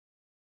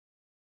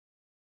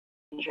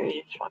All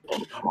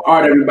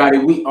right, everybody,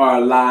 we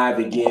are live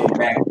again,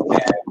 back to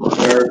back,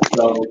 third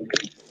show.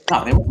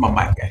 Oh man, where's my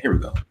mic at? Here we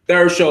go.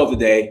 Third show of the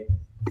day.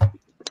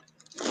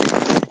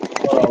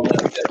 Hold on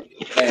one second.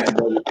 Bam,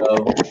 there we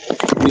go.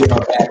 We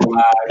are back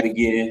live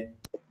again.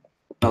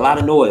 A lot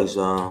of noise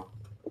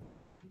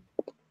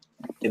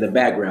in the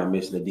background,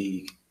 Miss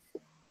Nadig.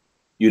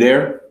 You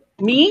there?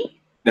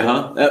 Me?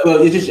 Well,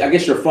 it's just I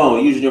guess your phone.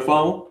 You using your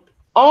phone?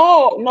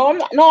 Oh no, I'm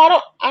not. No, I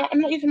don't. I'm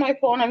not using my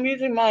phone. I'm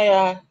using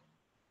my.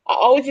 I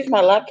always use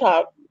my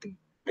laptop.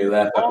 Your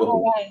I laptop. don't know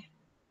Okay. why.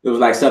 It was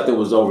like something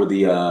was over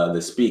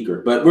the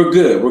speaker, but we're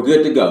good. We're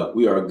good to go.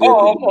 We are good to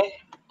Oh, go. okay.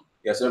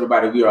 Yes,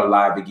 everybody, we are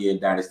live again.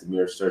 Dynasty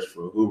Mirror Search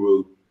for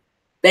Uhuru.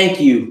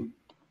 Thank you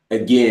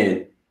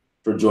again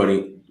for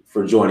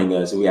joining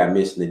us. We have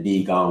Miss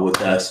Nadig on with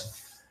us.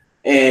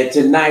 And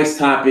tonight's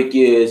topic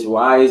is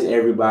why is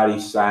everybody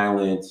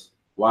silent?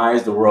 Why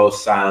is the world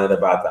silent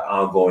about the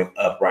ongoing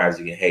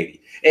uprising in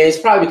Haiti? And it's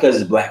probably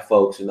because it's black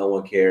folks and no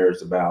one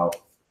cares about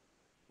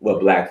what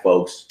black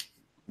folks,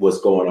 what's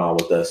going on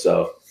with us.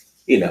 So,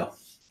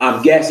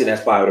 I'm guessing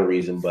that's probably the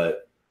reason,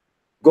 but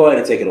go ahead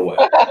and take it away.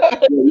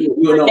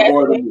 You'll know Yes,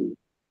 more than me.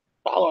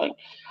 following.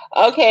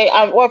 Okay.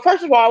 Well,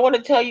 first of all, I want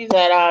to tell you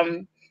that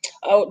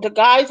the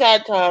guys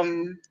at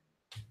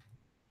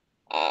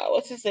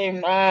what's his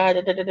name?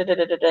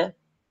 Kimmy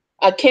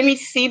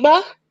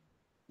Siba.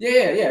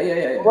 Yeah.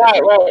 That's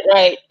Right, right.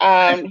 right,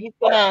 right. He's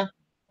gonna.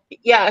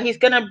 Yeah, he's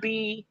gonna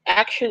be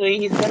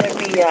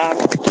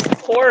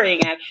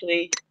touring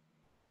actually.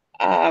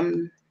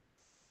 Um,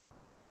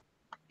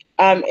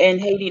 in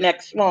Haiti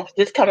next month,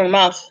 this coming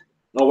month.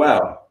 Oh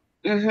wow.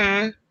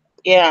 Mhm.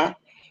 Yeah.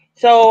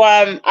 So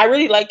I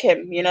really like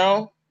him,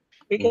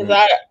 because Hmm.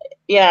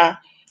 yeah.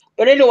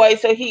 But anyway,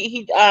 so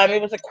he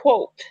it was a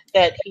quote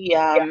that he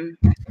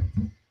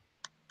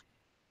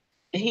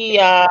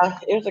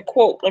it was a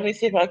quote. Let me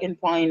see if I can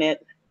find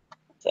it.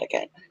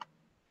 Second.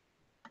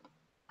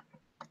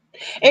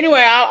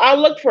 Anyway, I'll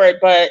look for it,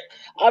 but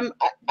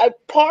I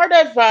part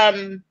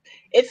of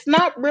it's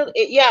not really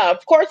yeah,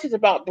 of course it's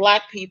about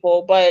black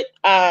people, but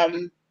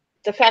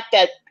the fact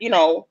that,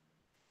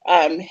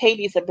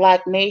 Haiti's a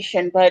black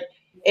nation, but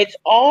it's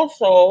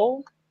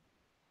also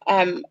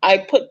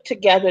I put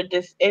together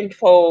this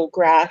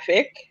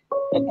infographic.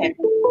 Okay.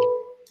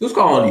 Who's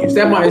calling you? Is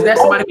that Oh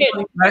somebody shit. calling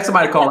you? That's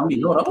somebody calling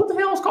me. Hold on. Who the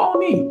hell is calling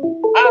me?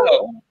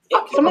 Oh,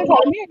 someone Okay.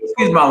 called me.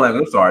 Excuse my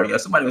language. I'm sorry. Yeah,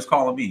 somebody was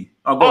calling me.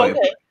 Oh, go Oh, ahead.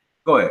 okay.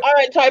 Go ahead. All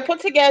right. So I put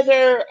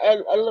together a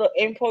little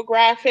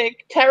infographic: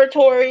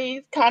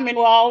 territories,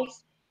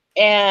 commonwealths,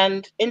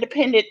 and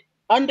independent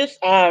under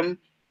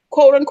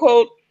quote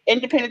unquote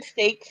independent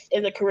states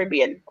in the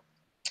Caribbean.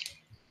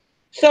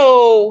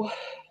 So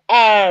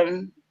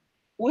um,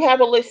 we have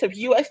a list of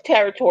U.S.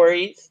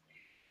 territories,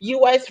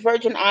 U.S.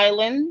 Virgin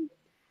Islands,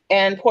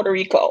 and Puerto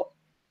Rico.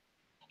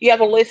 You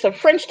have a list of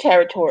French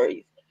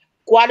territories: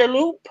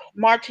 Guadeloupe,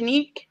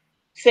 Martinique,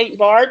 Saint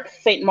Bart,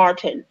 Saint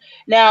Martin.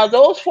 Now,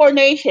 those four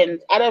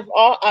nations, out of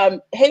all,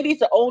 Haiti's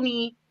the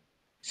only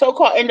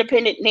so-called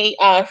independent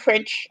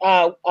French,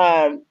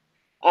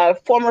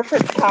 former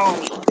French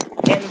colony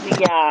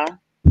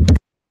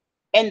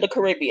in the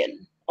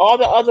Caribbean. All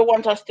the other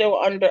ones are still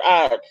under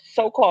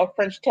so-called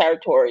French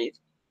territories,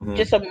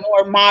 just Hmm. a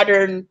more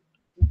modern,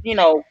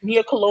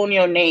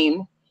 neo-colonial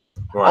name.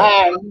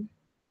 Right. Um,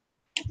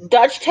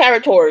 Dutch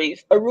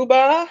territories: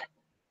 Aruba,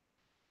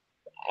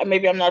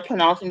 maybe I'm not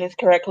pronouncing this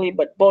correctly,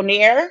 but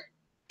Bonaire,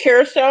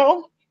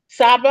 Curacao,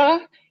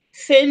 Saba,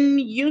 Saint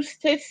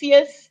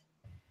Eustatius,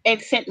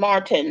 and Saint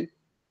Martin.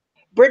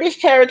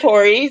 British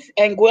territories: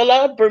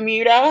 Anguilla,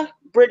 Bermuda,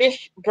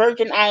 British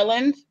Virgin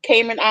Islands,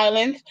 Cayman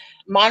Islands,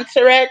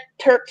 Montserrat,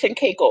 Turks and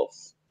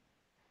Caicos.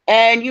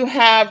 And you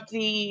have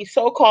the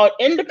so-called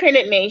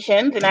independent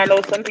nations, and I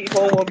know some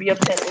people will be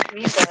upset with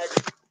me,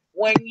 but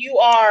when you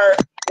are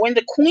when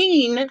the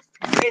queen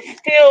is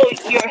still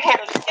your head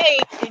of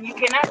state, then you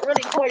cannot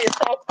really call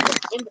yourself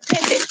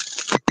independent.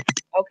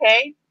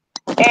 Okay,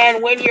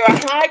 and when your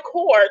high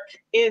court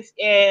is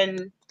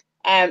in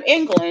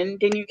England,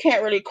 then you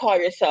can't really call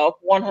yourself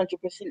 100%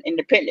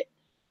 independent.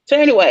 So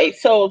anyway,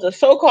 so the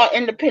so-called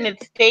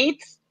independent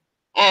states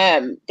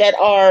that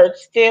are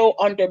still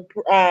under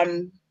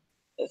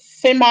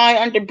semi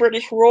under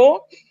British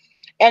rule: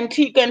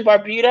 Antigua and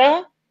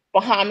Barbuda,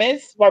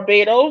 Bahamas,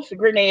 Barbados,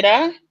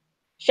 Grenada.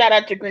 Shout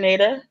out to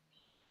Grenada.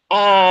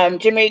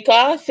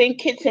 Jamaica, St.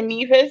 Kitts and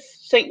Nevis,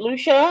 St.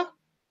 Lucia,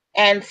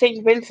 and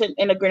St. Vincent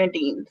and the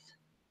Grenadines.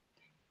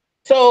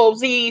 So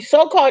the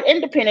so-called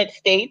independent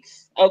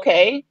states,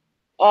 okay,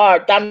 are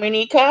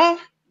Dominica,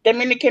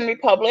 Dominican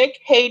Republic,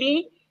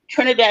 Haiti,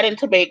 Trinidad and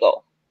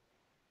Tobago.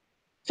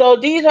 So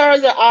these are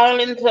the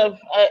islands of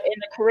in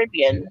the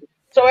Caribbean.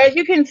 So as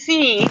you can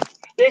see,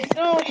 there's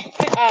still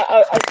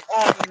a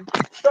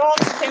strong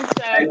sense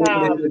Like,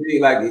 of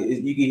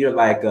you can hear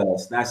like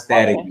it's not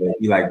static, okay, but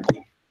you like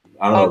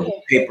I don't know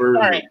okay, papers.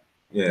 sorry,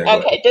 Yeah, go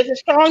ahead. okay. There's a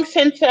strong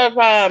sense of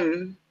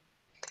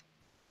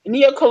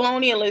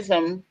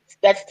neocolonialism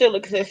that still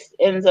exists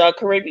in the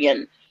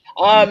Caribbean.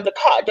 Mhm.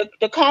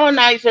 The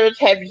colonizers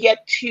have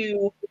yet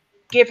to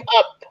give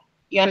up.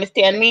 You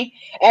understand me?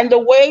 And the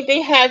way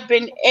they have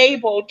been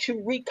able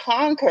to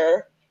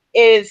reconquer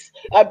is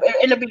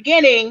in the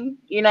beginning,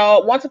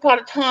 once upon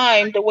a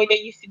time, the way they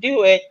used to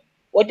do it,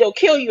 well, they'll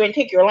kill you and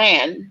take your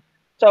land.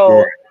 Right.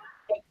 So,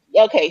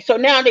 okay, so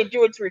now they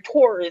do it through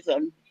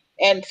tourism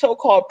and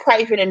so-called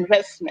private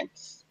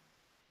investments.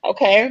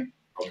 Okay.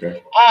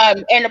 Okay.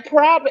 And the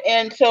problem,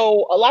 and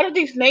so a lot of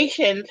these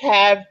nations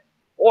have,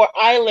 or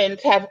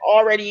islands have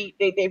already,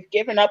 they've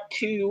given up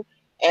to,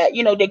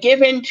 they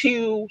give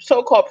into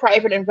so-called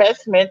private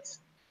investments,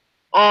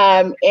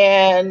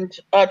 and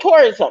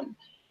tourism.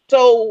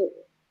 So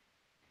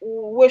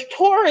with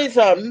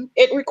tourism,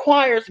 it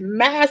requires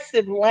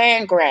massive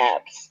land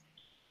grabs.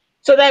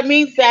 So that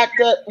means that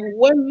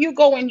when you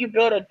go and you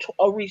build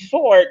a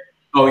resort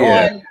Oh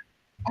yeah. on,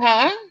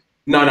 huh?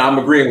 No, I'm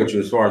agreeing with you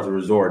as far as the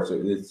resorts.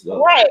 It's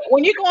Right.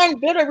 When you go and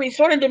build a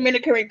resort in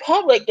Dominican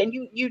Republic, then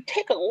you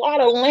take a lot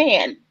of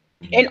land,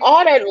 and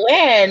all that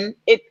land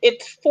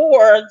it's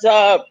for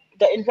the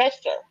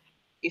investor.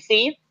 You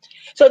see,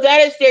 so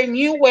that is their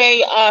new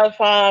way of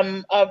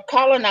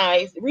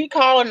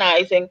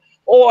recolonizing,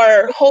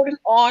 or holding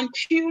on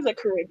to the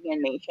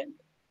Caribbean nations.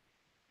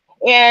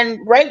 And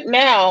right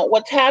now,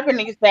 what's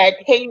happening is that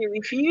Haiti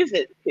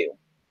refuses to.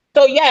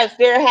 So yes,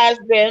 there has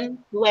been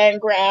land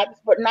grabs,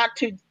 but not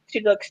to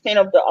the extent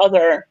of the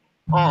other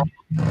uh,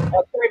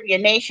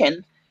 Caribbean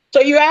nations. So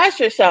you ask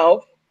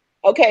yourself,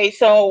 okay,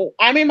 so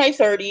I'm in my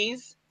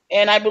 30s,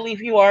 and I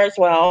believe you are as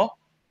well.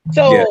 yeah.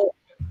 So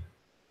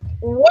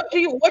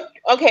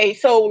okay,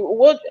 so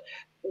what,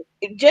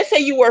 just say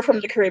you were from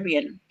the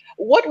Caribbean.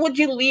 What would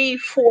you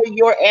leave for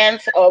your I'm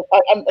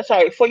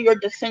sorry, for your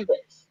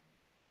descendants?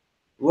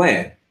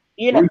 Land.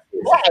 You know,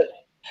 Resources. right,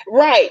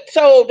 right.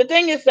 So the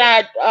thing is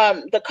that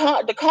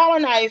the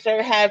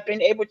colonizer have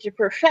been able to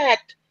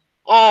perfect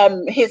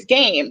his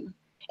game,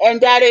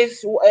 and that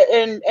is,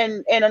 and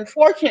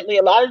unfortunately,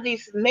 a lot of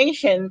these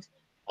nations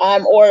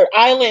or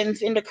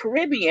islands in the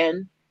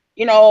Caribbean,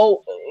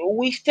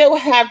 we still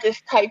have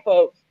this type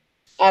of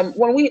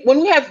when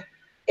we have,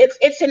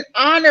 it's an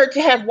honor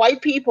to have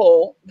white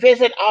people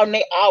visit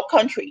our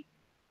country.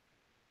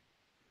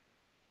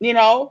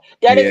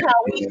 That is Yeah. how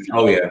we Yeah. see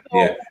Oh it. yeah.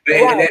 Yeah. So,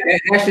 And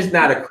right. that's just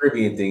not a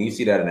Caribbean thing. You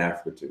see that in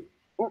Africa too.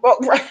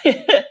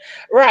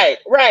 Right,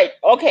 right.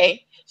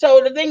 Okay.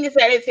 So the thing is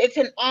that it's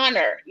an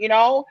honor,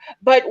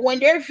 but when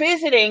they're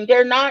visiting,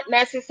 they're not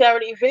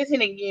necessarily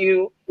visiting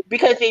you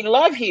because they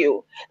love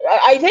you.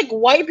 I think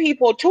white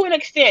people, to an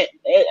extent,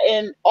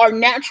 and are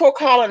natural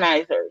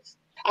colonizers.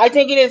 I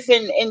think it is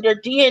in their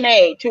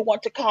DNA to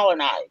want to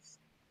colonize.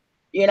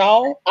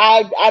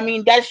 I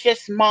mean, that's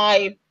just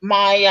my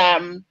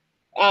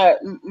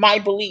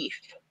belief.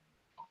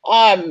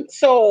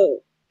 So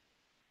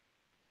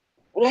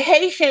the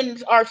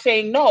Haitians are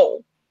saying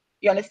no.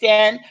 You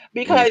understand? Mm.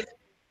 Because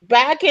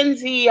back in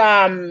the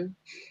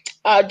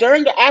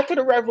during the after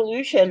the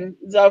revolution,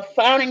 the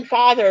founding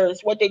fathers,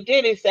 what they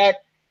did is that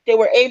they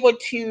were able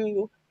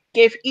to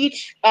give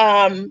each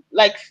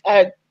like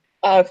a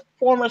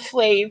former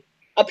slave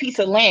a piece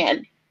of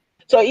land.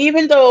 So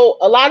even though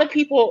a lot of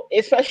people,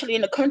 especially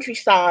in the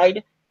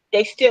countryside,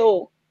 they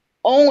still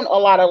own a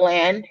lot of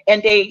land,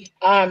 and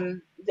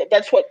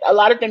that's what a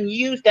lot of them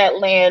use that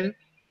land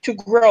to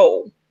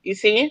grow. You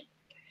see,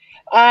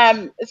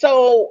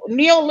 so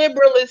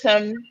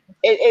neoliberalism,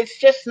 it's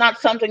just not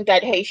something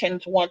that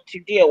Haitians want to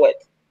deal with.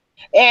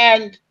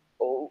 And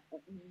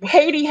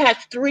Haiti has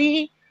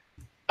three,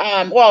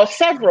 well,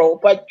 several,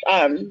 but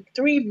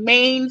three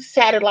main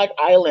satellite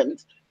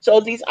islands. So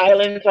these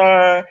islands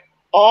are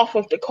off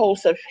of the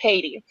coast of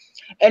Haiti.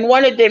 And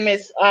one of them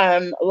is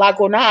La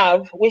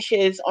Gonave, which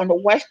is on the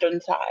western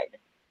side.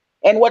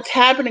 And what's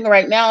happening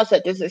right now is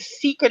that there's a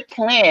secret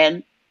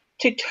plan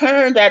to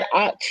turn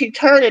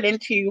it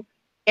into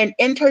an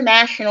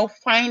international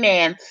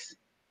financial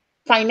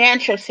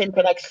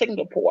center like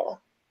Singapore.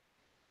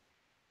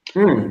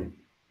 Hmm.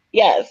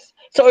 Yes.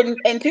 So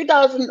in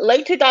 2000,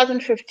 late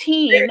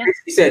 2015,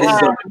 You said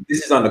uh,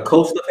 this is on the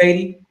coast of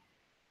Haiti.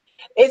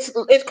 it's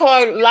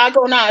called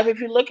Lago Nave. If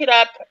you look it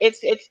up,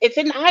 it's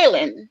an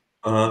island,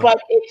 Uh-huh.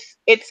 but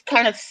it's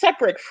kind of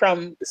separate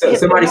from So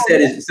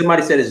Hispaniola.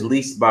 somebody said it's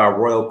leased by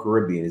Royal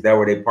Caribbean. Is that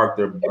where they park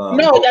their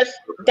No, boat?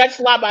 that's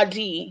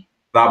Labadee.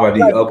 Labadee.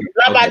 But Okay. Okay.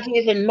 Labadee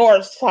is in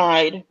north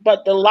side,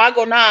 but the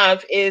Lago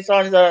Nave is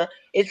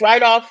it's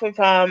right off of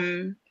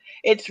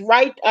it's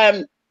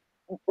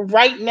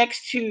right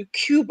next to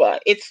Cuba.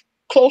 It's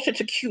closer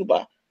to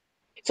Cuba.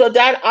 So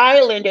that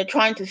island, they're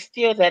trying to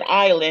steal that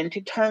island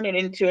to turn it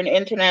into an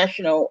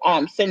international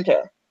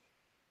center.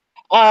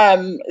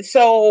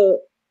 So,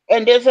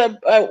 and there's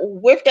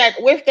with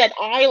that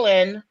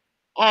island,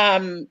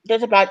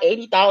 there's about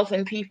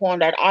 80,000 people on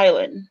that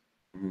island.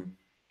 Mhm.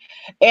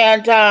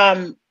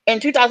 And in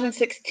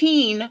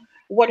 2016,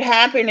 what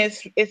happened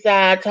is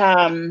that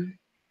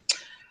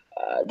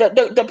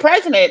the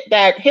president,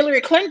 that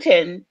Hillary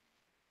Clinton,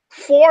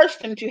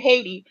 forced him to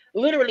Haiti,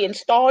 literally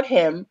installed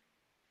him.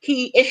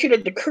 He issued a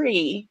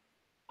decree,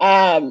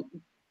 um,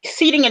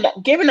 ceding and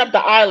giving up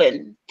the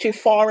island to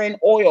foreign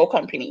oil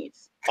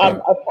companies. Huh.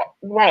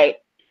 Right.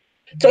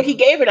 So he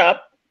gave it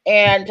up,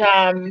 and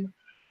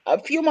a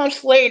few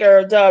months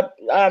later,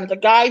 the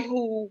guy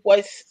who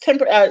was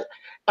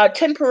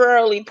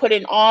temporarily put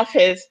in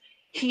office,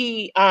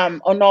 he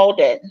annulled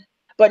it.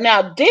 But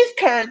now this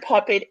current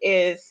puppet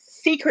is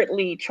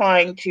secretly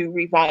trying to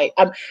revive.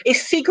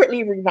 Is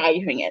secretly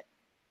reviving it.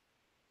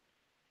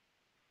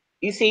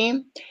 You see?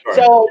 Right.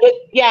 So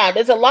yeah,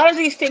 there's a lot of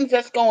these things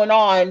that's going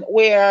on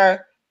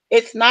where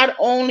it's not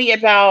only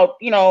about,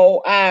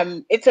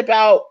 it's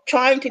about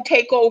trying to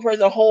take over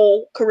the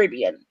whole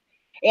Caribbean.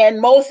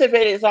 And most of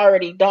it is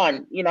already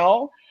done,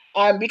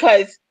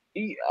 because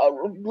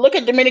look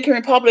at Dominican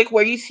Republic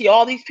where you see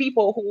all these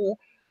people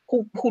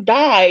who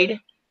died,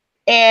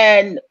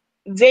 and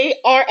they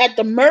are at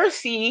the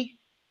mercy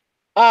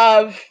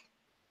of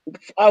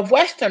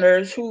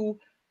Westerners who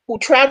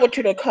travel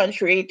to the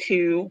country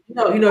to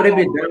They've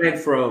been dying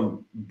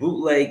from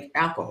bootleg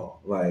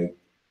alcohol. Like,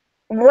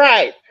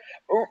 right,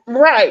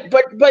 right.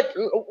 But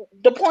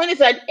the point is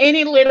that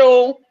any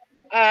little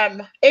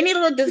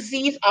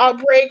disease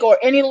outbreak or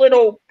any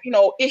little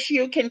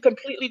issue can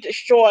completely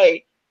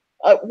destroy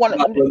one.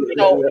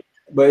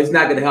 but it's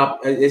not gonna help.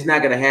 It's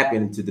not gonna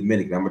happen to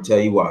Dominican. I'm gonna tell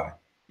you why.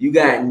 You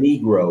got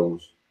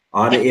Negroes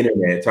on the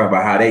internet talking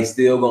about how they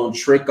still gonna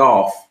trick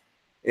off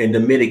in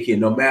Dominican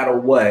no matter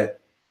what.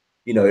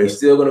 They're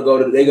still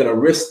gonna they're gonna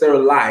risk their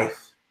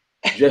life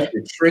just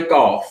to trick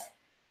off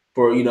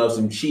for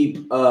some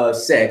cheap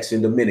sex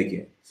in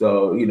Dominican.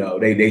 So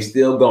they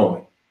still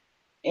going.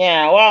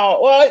 Yeah,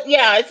 well,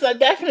 yeah, it's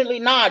definitely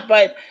not,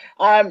 but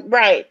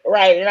right,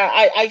 and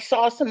I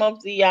saw some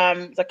of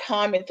the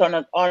comments on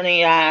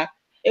a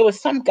it was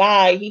some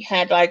guy. He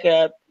had like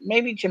a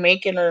maybe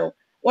Jamaican or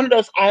one of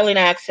those island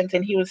accents,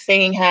 and he was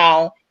saying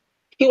how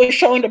he was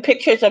showing the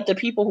pictures of the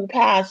people who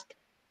passed,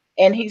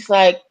 and he's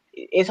like,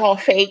 it's all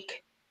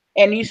fake,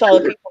 and you saw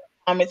the people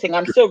commenting,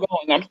 I'm still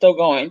going, I'm still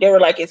going. They were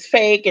like, it's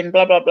fake and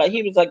blah blah blah.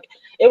 He was like,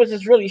 it was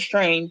just really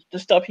strange the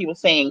stuff he was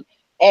saying,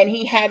 and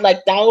he had like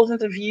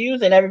thousands of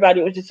views, and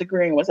everybody was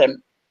disagreeing with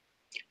him.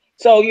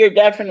 So you're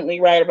definitely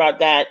right about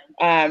that.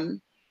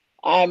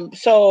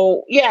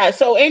 So yeah.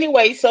 So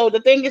anyway, so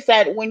the thing is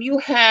that when you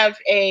have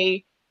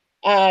the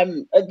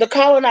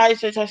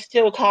colonizers are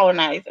still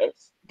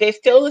colonizers. They're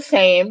still the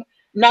same.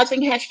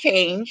 Nothing has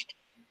changed.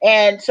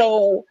 And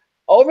so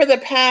over the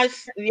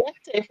past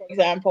yesterday, for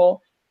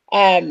example,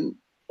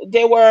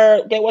 there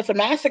was a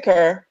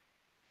massacre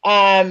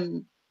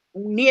um,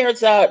 near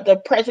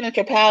the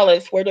presidential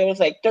palace where there was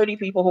like 30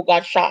 people who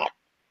got shot.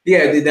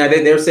 Yeah, now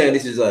they're saying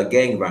this is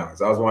gang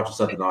violence. I was watching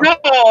something on No,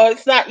 that.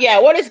 it's not. Yeah,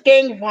 what is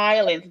gang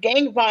violence?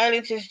 Gang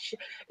violence is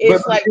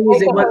But the like thing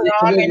is, Boko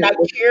Haram in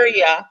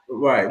Nigeria.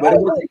 right, but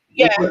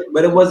Yeah.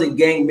 but it wasn't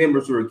gang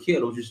members who were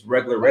killed. It was just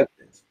regular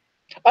residents.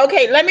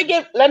 Okay, let me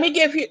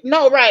give you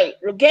no right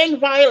gang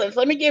violence.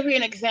 Let me give you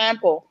an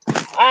example.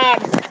 Um,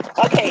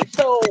 okay,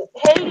 so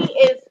Haiti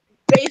is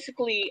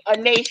basically a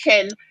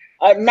nation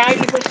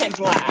 90%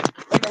 black,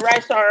 and the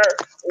rest are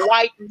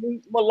white,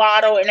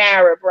 mulatto, and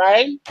Arab,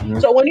 right?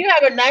 Mhm. So when you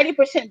have a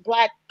 90%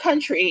 black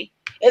country,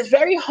 it's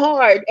very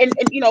hard, and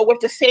with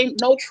the same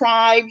no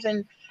tribes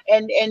and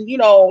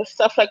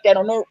stuff like that,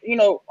 or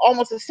no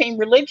almost the same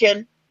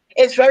religion,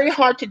 it's very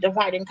hard to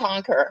divide and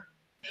conquer.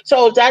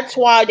 So that's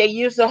why they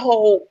use the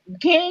whole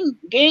gang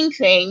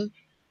thing.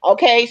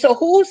 Okay, so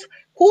who's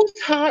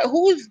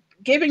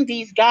giving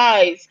these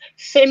guys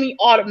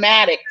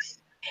semi-automatics?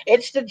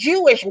 It's the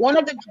Jewish one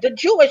of the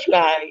Jewish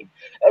guy.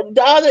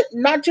 The other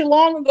not too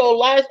long ago,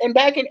 last and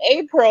back in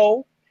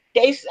April,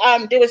 there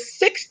was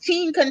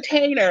 16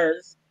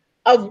 containers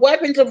of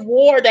weapons of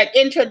war that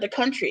entered the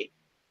country.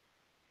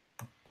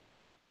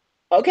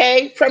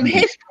 Okay, from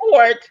his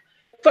port.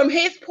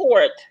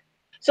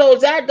 So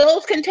that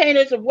those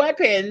containers of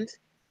weapons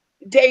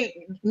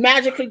they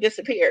magically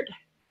disappeared.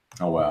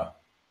 Oh wow.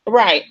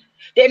 Right.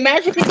 They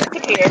magically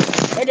disappeared.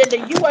 And then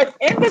the US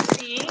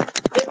Embassy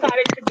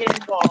decided to get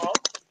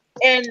involved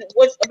and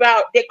was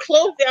about they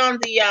closed down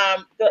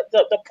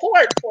the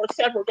port for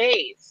several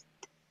days.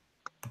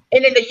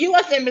 And then the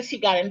US Embassy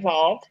got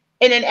involved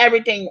and then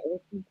everything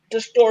the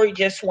story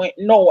just went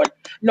no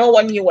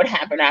one knew what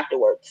happened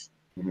afterwards.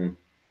 Mm-hmm.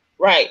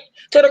 Right.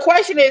 So the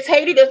question is,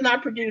 Haiti does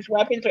not produce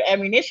weapons or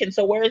ammunition.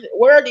 So where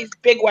are these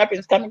big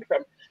weapons coming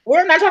from?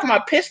 We're not talking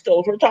about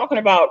pistols. We're talking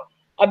about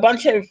a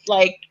bunch of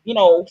like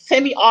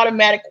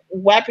semi-automatic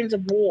weapons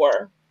of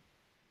war.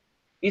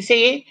 You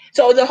see?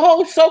 So the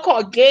whole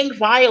so-called gang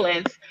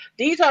violence.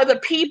 These are the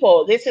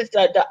people. This is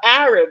the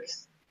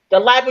Arabs,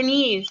 the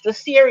Lebanese, the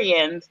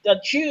Syrians,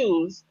 the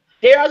Jews.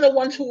 They are the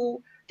ones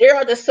who they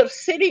are the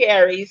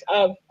subsidiaries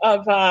of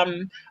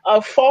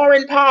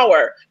foreign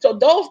power. So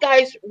those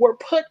guys were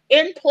put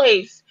in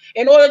place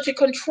in order to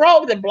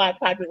control the black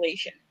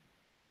population,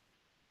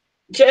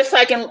 just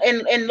like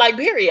in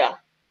Liberia.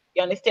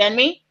 You understand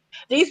me?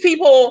 These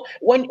people,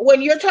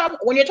 when you're talking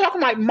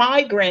about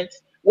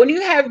migrants, when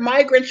you have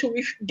migrants who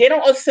they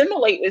don't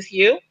assimilate with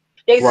you,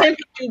 they Right.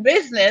 simply do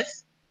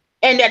business,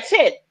 and that's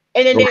it,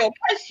 and then they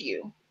oppress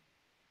you.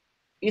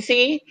 You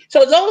see,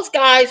 so those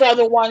guys are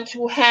the ones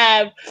who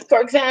have, for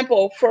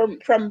example, from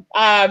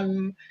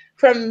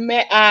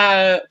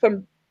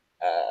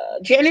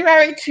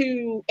January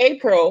to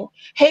April,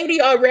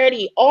 Haiti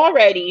already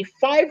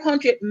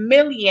 $500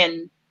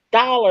 million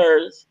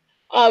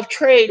of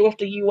trade with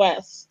the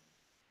U.S.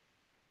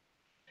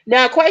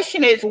 Now,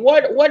 question is,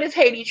 what is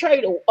Haiti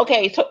trade?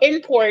 Okay, so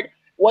import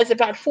was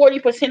about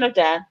 40% of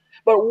that,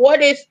 but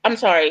I'm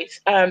sorry,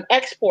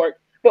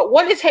 export. But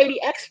what is Haiti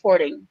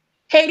exporting?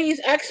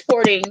 Haiti's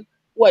exporting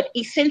what,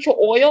 essential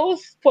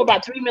oils for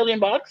about $3 million.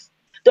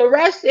 The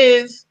rest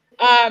is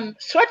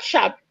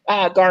sweatshop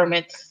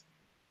garments,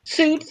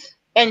 suits,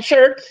 and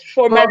shirts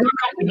for Well, American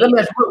let companies. me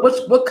ask you,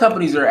 what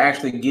companies are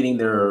actually getting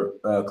their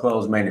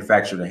clothes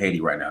manufactured in Haiti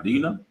right now? Do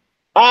you know?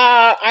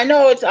 I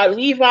know it's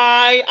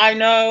Levi. I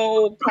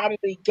know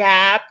probably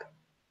Gap.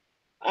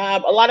 A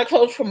lot of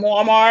clothes from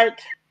Walmart.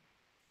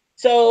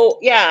 So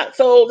yeah,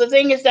 so the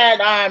thing is that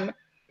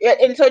yeah,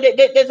 and so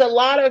there's a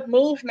lot of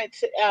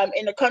movements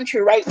in the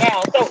country right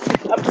now. So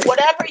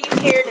whatever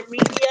you hear in the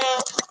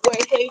media, where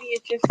Haiti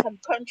is just some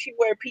country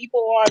where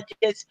people are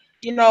just,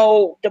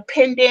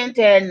 dependent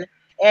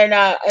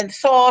and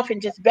soft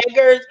and just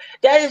beggars,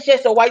 that is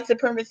just a white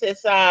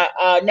supremacist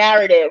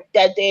narrative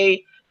that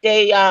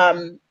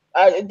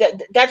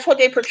that's what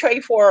they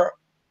portray for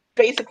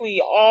basically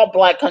all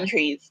black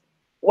countries,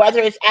 whether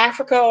it's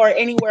Africa or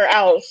anywhere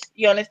else.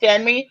 You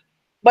understand me?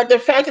 But the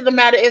fact of the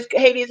matter is,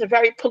 Haiti is a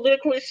very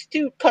politically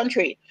astute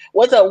country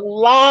with a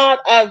lot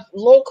of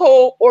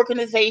local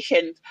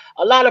organizations,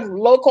 a lot of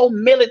local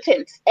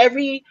militants.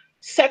 Every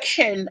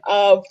section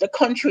of the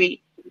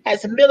country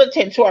has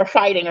militants who are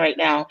fighting right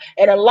now,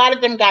 and a lot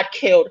of them got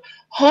killed.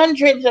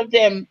 Hundreds of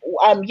them.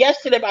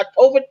 Yesterday, about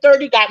over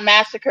 30 got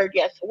massacred.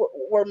 Yes,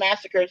 were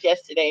massacres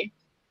yesterday.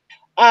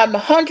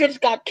 Hundreds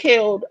got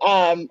killed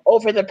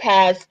over the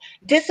past,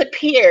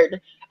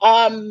 disappeared.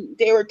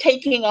 They were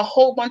taking a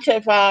whole bunch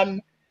of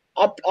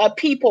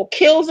people,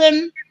 kills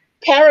them,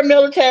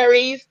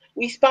 paramilitaries.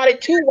 We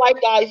spotted two white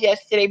guys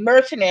yesterday,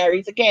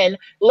 mercenaries. Again,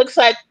 looks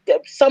like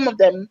some of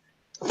them,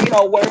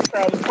 were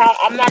from.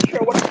 I'm not sure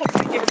what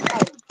country they're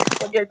from,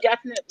 but they're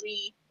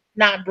definitely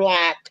not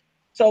black.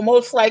 So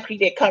most likely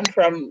they come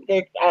from.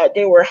 They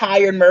were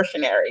hired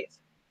mercenaries.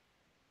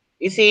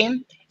 You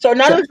see. So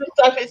none of this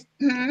stuff is.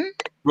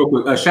 Real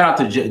quick,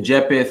 shout out to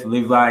Jeppeth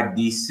Levi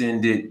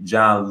descended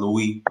John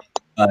Louis.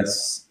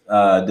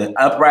 The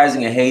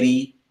uprising in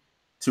Haiti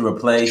to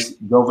replace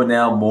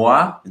Jovenel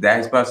Moise. Is that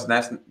his person?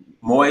 That's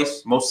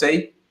Moise?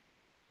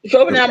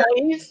 Jovenel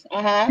Moise.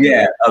 Uh-huh.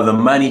 Yeah, of the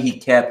money he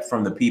kept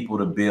from the people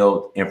to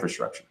build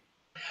infrastructure.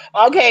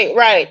 Okay,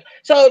 right.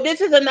 So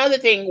this is another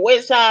thing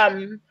with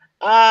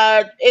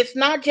it's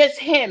not just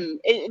him.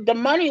 The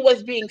money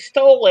was being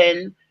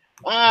stolen.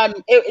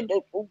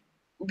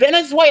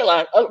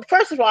 Venezuela.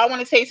 First of all, I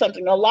want to say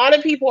something. A lot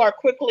of people are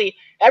quickly.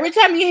 Every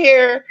time you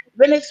hear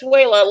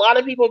Venezuela, a lot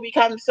of people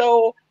become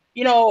so,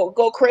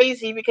 go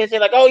crazy because they're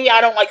like, oh yeah,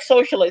 I don't like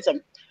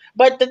socialism.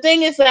 But the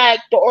thing is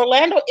that the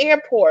Orlando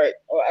airport.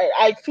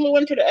 I flew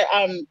into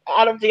the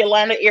out of the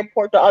Atlanta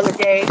airport the other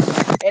day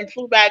and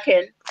flew back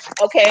in.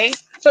 Okay,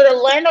 so the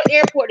Orlando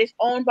airport is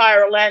owned by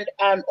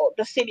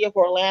the city of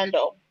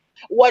Orlando.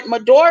 What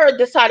Maduro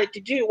decided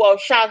to do, well,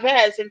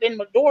 Chavez and then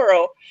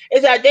Maduro,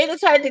 is that they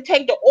decided to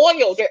take their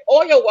oil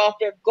wealth,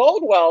 their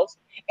gold wealth,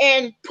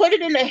 and put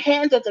it in the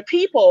hands of the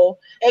people,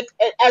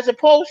 as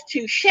opposed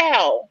to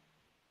Shell.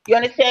 You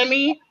understand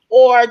me?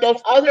 Or those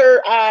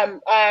other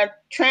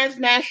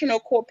transnational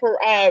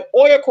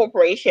oil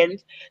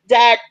corporations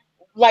that,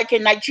 like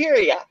in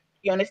Nigeria,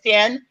 you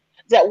understand?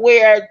 That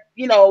where,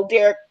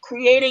 they're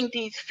creating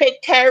these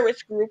fake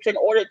terrorist groups in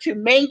order to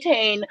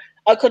maintain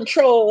a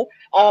control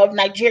of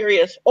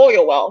Nigeria's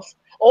oil wealth.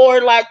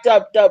 Or like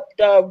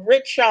the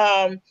rich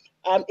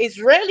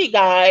Israeli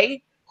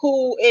guy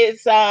who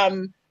is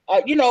who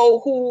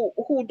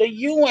the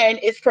UN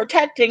is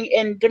protecting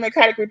in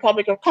Democratic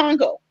Republic of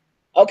Congo.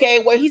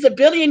 Okay, where he's a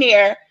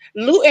billionaire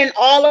looting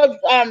all of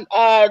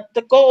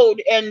the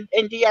gold in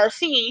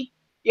DRC.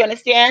 You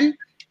understand?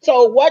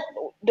 So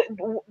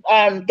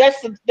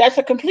that's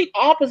a complete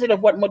opposite of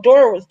what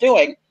Maduro was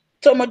doing.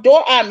 So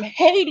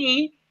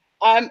Haiti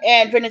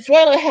and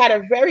Venezuela had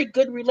a very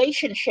good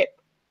relationship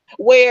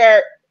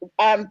where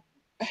um,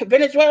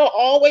 Venezuela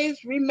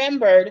always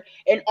remembered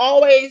and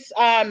always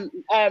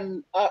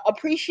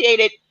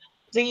appreciated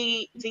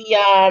the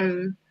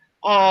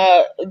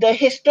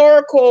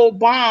historical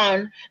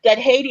bond that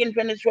Haiti and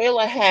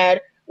Venezuela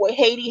had, where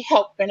Haiti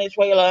helped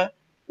Venezuela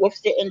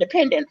with the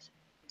independence.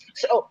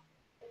 So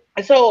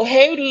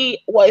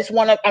Haiti was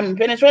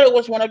Venezuela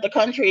was one of the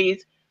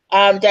countries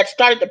that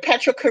started the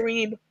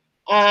PetroCaribe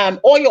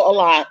oil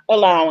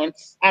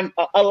alliance.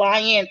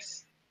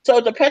 So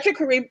the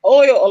PetroCaribe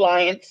oil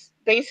alliance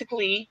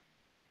basically,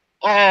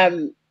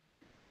 um,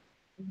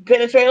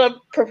 Venezuela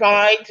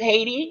provides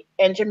Haiti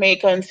and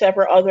Jamaica and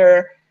several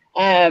other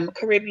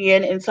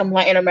Caribbean and some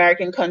Latin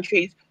American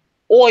countries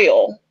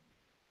oil.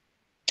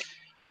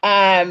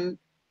 Um,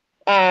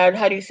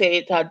 how do you say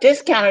it?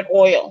 Discounted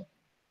oil.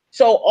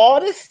 So all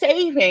the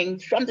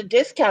savings from the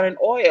discounted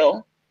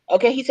oil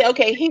Okay, he said,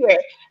 okay, here,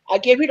 I'll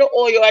give you the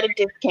oil at a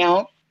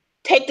discount,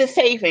 take the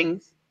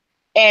savings,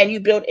 and you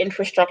build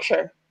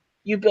infrastructure.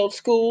 You build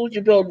schools,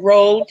 you build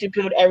roads, you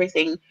build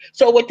everything.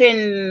 So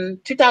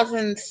within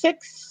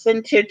 2006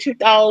 into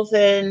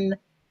 2000,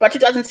 about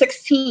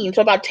 2016,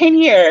 so about 10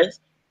 years,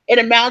 it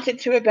amounted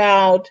to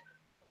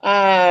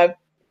uh,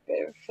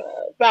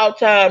 about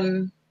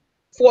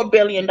 $4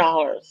 billion.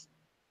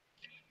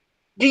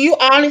 Do you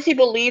honestly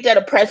believe that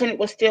a president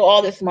would steal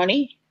all this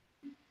money?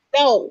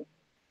 No,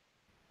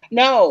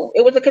 no,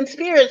 it was a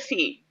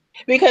conspiracy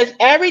because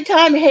every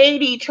time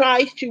Haiti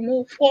tries to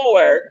move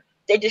forward,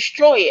 they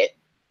destroy it.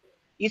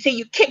 You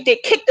see, they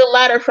kick the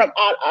ladder from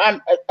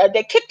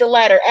they kick the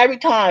ladder every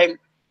time.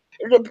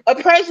 A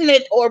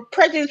president or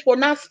presidents will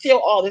not steal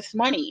all this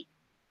money.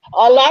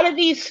 A lot of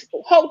these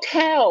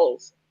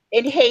hotels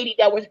in Haiti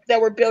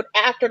that were built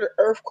after the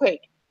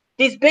earthquake,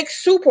 these big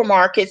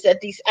supermarkets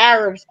that these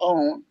Arabs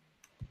own,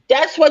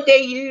 that's what they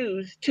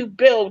use to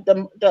build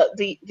the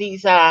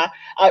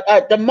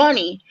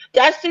money.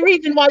 That's the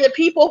reason why the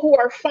people who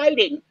are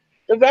fighting,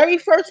 the very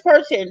first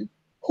person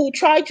who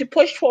tried to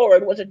push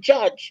forward was a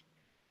judge.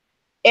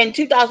 In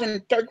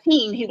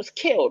 2013, he was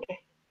killed. Mm.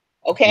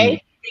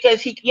 Okay,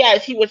 because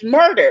he was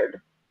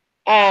murdered.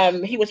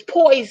 He was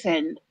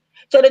poisoned.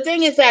 So the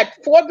thing is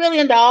that $4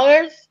 billion.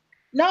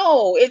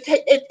 No,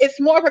 it's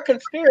more of a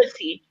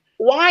conspiracy.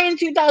 Why in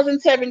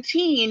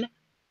 2017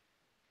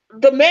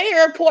 the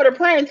mayor of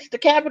Port-au-Prince, the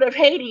capital of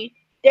Haiti,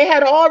 they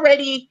had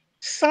already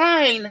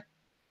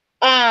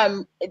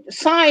um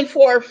signed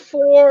for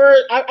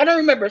I don't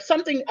remember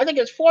something. I think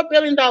it's $4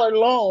 billion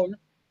loan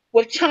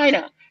with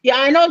China. Yeah,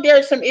 I know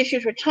there's some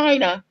issues with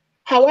China.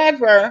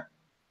 However,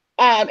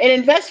 an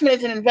investment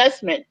is an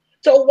investment.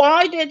 So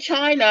why did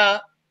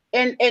China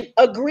and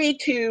agree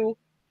to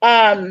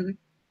um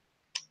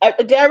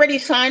they already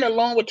signed a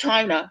loan with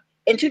China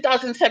in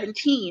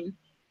 2017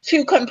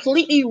 to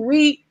completely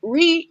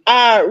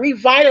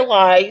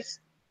revitalize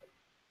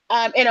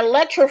and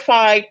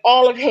electrify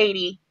all of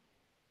Haiti.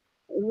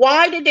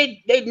 Why did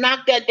they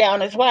knock that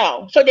down as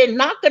well? So they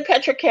knocked the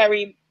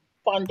Petrocarry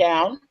fund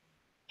down,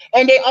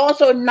 and they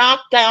also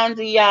knocked down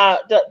the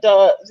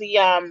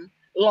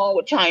loan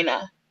with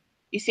China.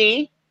 You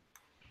see.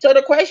 So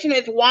the question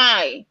is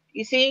why?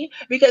 You see,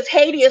 because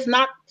Haiti is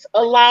not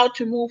allowed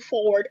to move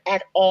forward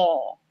at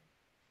all.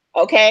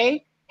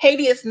 Okay?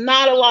 Haiti is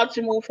not allowed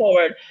to move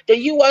forward. The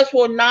U.S.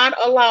 will not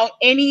allow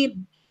any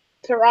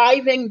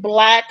thriving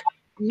black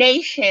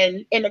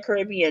nation in the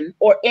Caribbean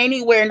or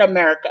anywhere in the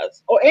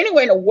Americas or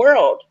anywhere in the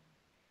world.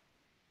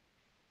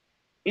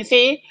 You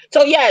see?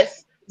 So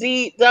yes,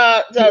 Okay,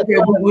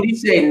 what do you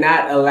say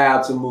not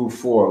allowed to move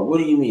forward? What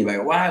do you mean?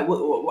 Like, why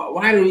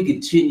do we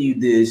continue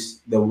this?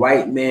 The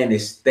white man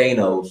is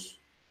Thanos.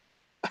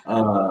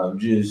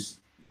 Just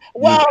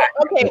well,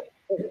 okay.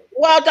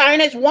 Well,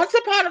 Diana, once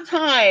upon a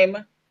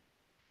time,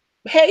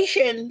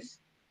 Haitians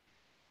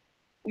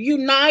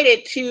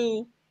united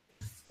to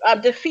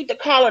defeat the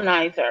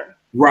colonizer.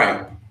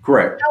 right,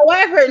 correct.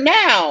 However,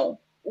 now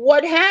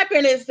what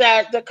happened is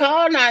that the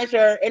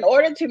colonizer, in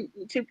order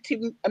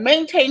to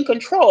maintain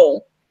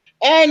control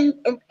and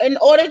in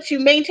order to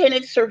maintain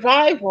its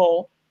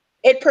survival,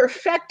 it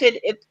perfected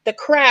the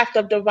craft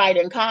of divide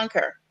and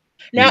conquer.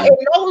 Now Mm.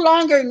 it no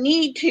longer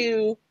need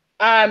to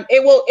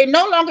it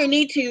no longer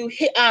need to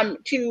hit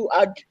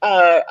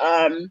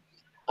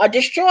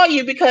destroy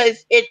you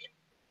because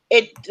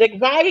it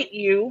divided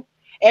you,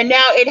 and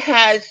now it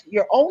has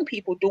your own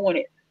people doing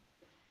it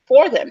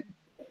for them.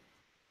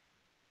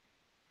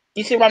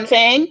 You see what I'm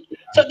saying?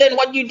 So then,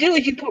 what you do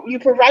is you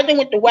provide them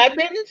with the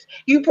weapons.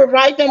 You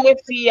provide them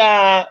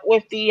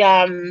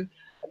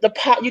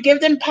you give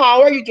them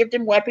power. You give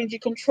them weapons. You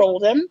control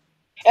them.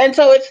 And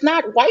so it's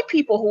not white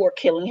people who are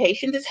killing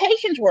Haitians. It's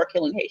Haitians who are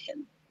killing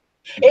Haitians.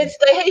 It's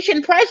the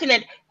Haitian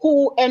president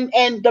who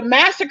and the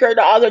massacre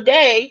the other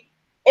day.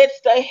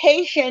 It's the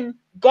Haitian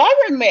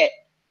government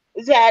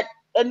that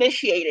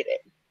initiated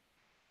it.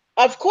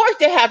 Of course,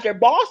 they have their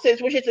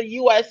bosses, which is the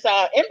U.S.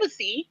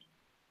 Embassy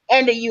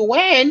and the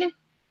UN.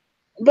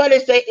 But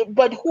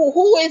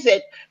who is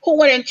it who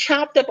went and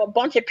chopped up a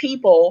bunch of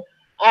people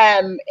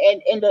in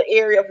the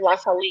area of La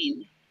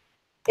Saline?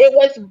 It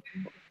was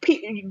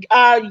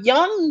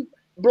young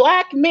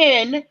black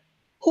men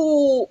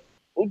who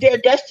they're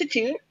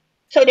destitute,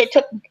 so they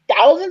took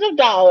thousands of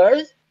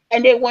dollars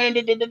and they went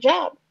and did the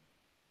job.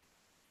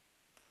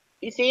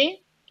 You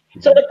see.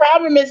 So the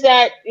problem is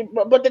that,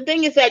 but the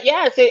thing is that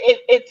yes,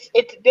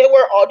 it's they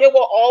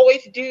will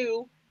always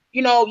do.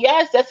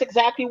 Yes, that's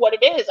exactly what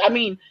it is. I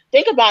mean,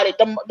 think about it.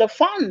 The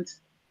funds.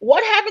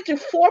 What happened to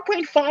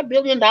 $4.5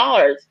 billion?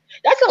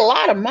 That's a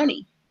lot of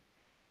money.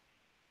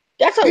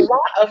 That's a lot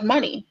of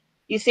money.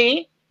 You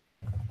see.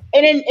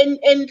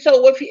 And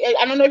so if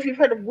I don't know if you've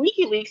heard of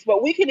WikiLeaks,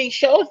 but WikiLeaks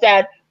shows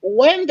that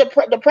when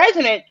the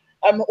president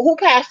who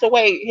passed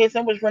away, his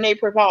name was Rene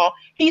Preval.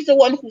 He's the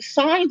one who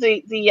signed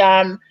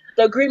the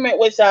agreement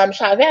with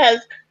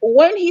Chavez.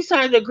 When he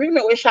signed the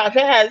agreement with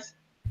Chavez,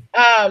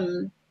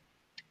 um,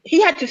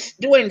 he had to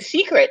do it in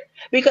secret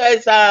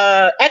because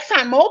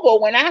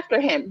ExxonMobil went after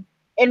him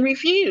and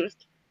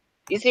refused.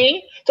 You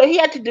see, so he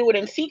had to do it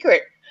in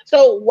secret.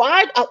 So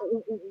why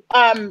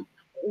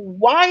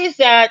is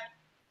that?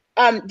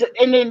 And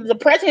then the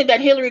president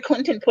that Hillary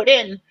Clinton put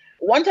in,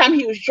 one time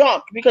he was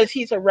drunk because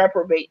he's a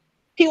reprobate.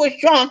 He was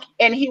drunk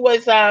and he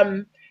was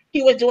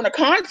doing a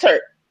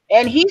concert,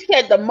 and he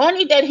said the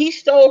money that he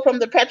stole from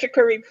the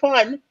Petrocarib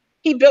fund,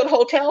 he built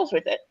hotels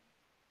with it.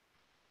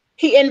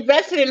 He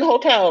invested in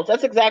hotels.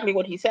 That's exactly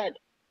what he said.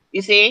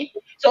 You see,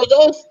 so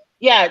those.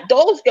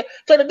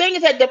 So the thing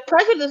is that the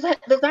president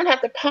does not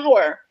have the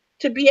power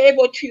to be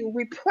able to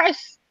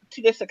repress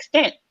to this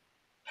extent.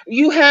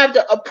 You have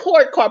a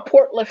port called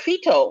Port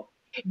Lafito.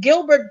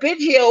 Gilbert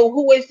Biggio,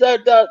 who is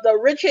the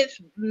richest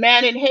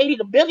man in Haiti,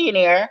 the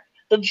billionaire,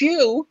 the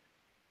Jew,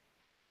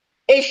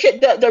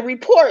 the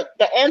report,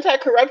 the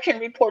anti-corruption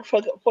report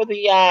for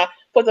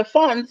the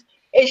funds,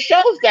 it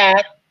shows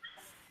that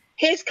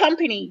his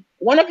company,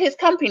 one of his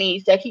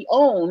companies that he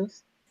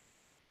owns,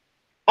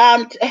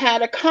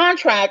 had a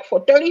contract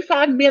for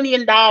 $35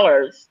 million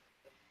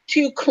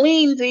to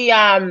clean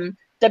the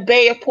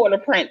Bay of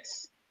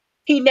Port-au-Prince.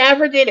 He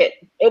never did it.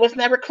 It was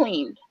never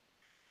cleaned.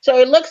 So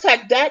it looks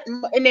like that,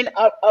 and then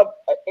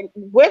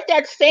with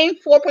that same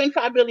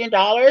 $4.5 billion,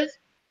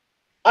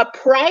 a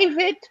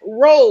private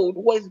road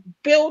was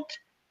built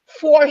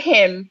for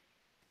him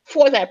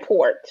for that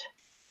port.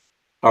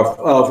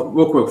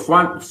 Real quick,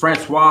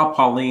 Francois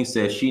Pauline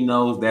says she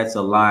knows that's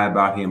a lie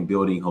about him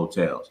building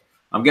hotels.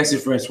 I'm guessing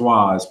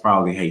Francois is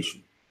probably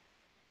Haitian.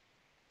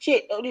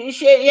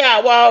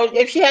 Yeah. Well,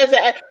 if she has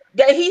that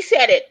he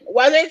said it.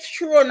 Whether it's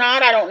true or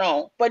not, I don't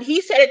know. But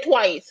he said it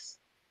twice.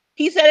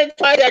 He said it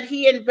twice that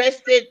he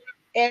invested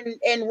in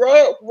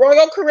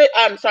Royal Caribbean.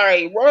 I'm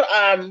sorry,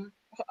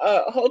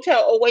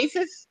 Hotel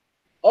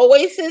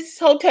Oasis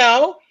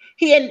Hotel.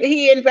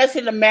 He invested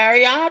in the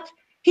Marriott.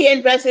 He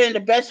invested in the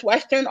Best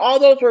Western. All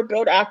those were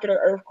built after the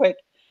earthquake.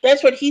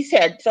 That's what he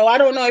said. So I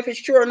don't know if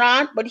it's true or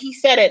not, but he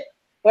said it.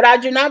 But I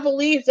do not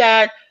believe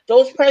that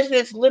those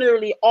presidents,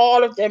 literally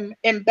all of them,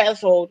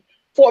 embezzled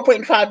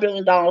 $4.5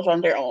 billion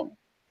on their own.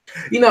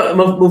 You know,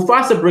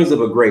 Mufasa brings up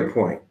a great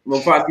point.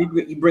 Mufasa,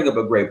 you bring up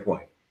a great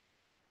point.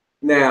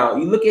 Now,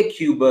 you look at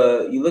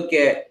Cuba, you look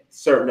at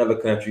certain other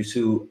countries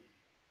who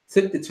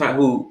took the time,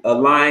 who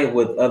aligned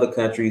with other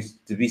countries,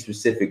 to be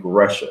specific,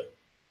 Russia.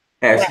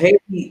 Has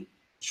Haiti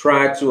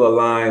tried to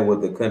align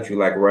with a country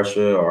like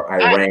Russia or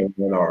Iran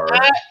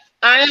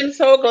I am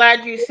so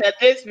glad you said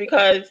this,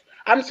 because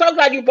I'm so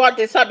glad you brought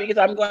this up, because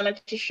I'm going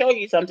to show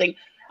you something.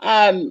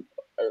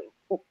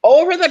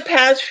 Over the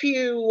past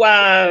few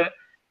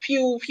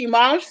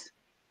months,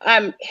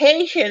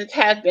 Haitians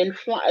have been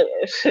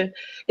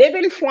they've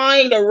been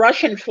flying the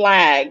Russian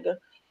flag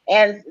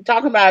and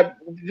talking about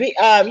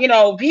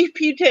Vive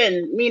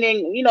Putin,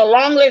 meaning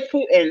long live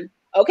Putin.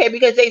 Okay,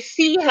 because they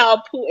see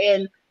how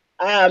Putin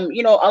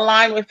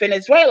aligned with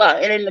Venezuela,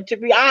 and to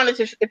be honest,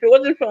 if it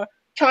wasn't for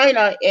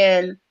China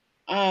and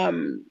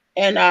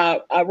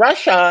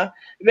Russia,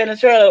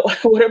 Venezuela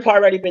would have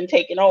already been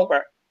taken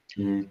over.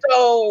 Mm-hmm.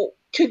 So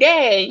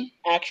today,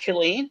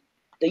 actually,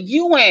 the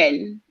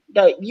UN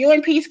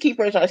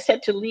peacekeepers are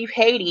set to leave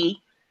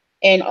Haiti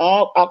in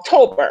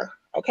October.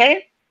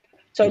 Okay,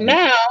 so mm-hmm.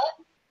 Now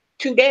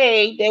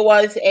today there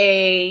was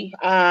a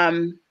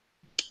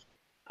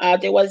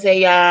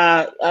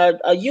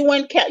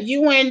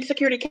UN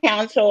Security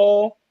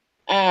Council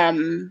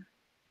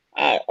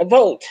a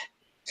vote.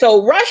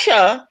 So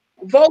Russia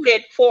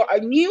voted for a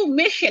new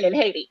mission in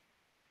Haiti.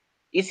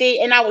 You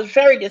see, and I was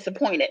very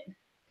disappointed.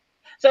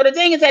 So the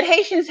thing is that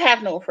Haitians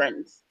have no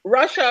friends.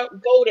 Russia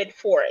voted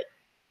for it.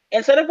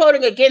 Instead of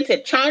voting against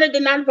it, China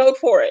did not vote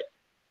for it,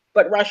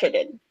 but Russia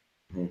did.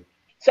 Mm-hmm.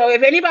 So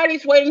if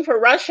anybody's waiting for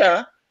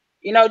Russia,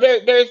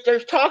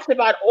 there's talks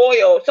about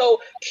oil.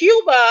 So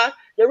Cuba,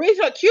 the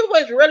reason Cuba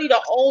is really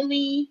the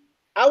only,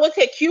 I would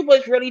say Cuba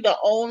is really the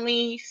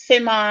only is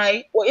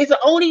the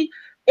only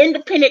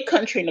independent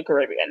country in the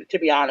Caribbean, to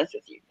be honest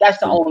with you. That's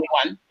the only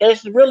one.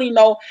 There's really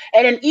no,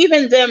 and then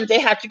even them, they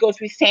have to go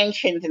through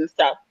sanctions and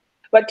stuff.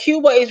 But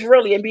Cuba is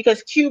really, and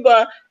because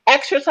Cuba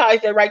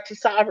exercised their right to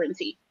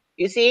sovereignty,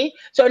 you see?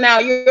 So now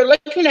you're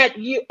looking at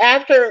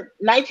after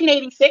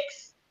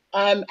 1986,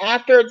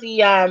 after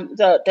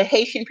the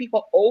Haitian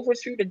people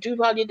overthrew the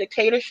Duvalier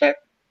dictatorship.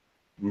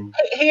 Mm-hmm.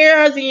 Here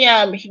are the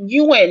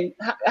UN.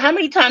 How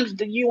many times did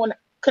the UN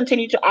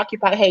continue to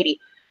occupy Haiti?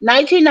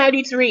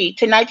 1993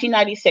 to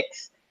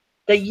 1996.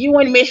 The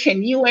UN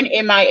mission,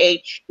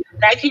 UNMIH.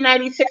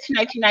 1996 to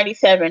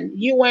 1997,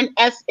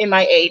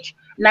 UNSMIH.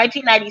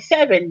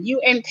 1997,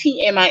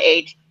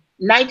 UNTMIH.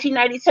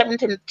 1997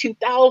 to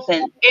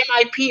 2000,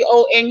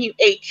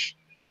 MIPONUH.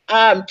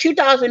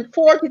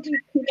 2004 to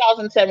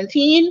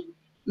 2017,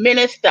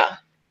 Minister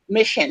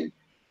mission.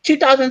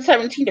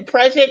 2017, the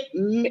President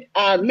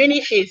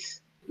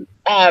Minich's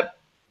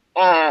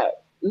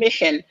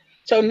mission.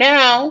 So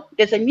now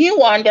there's a new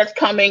one that's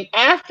coming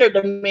after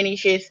the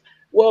Minich's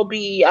will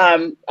be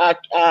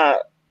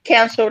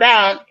canceled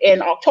out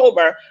in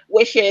October,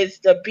 which is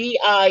the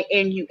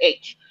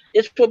BINUH.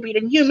 This will be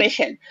the new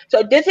mission.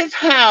 So this is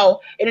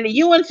how, in the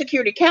UN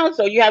Security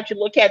Council, you have to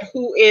look at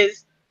who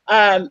is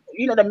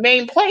the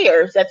main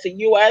players. That's the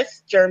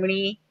U.S.,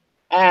 Germany,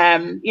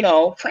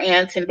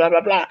 France, and blah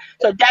blah blah.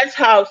 So that's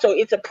how. So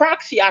it's a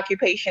proxy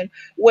occupation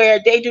where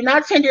they do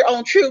not send their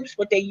own troops,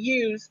 but they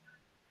use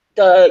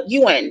the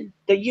UN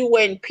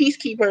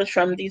peacekeepers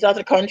from these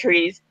other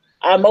countries,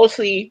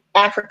 mostly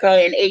Africa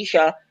and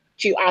Asia,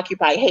 to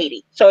occupy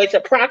Haiti. So it's a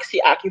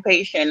proxy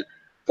occupation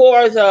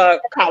for the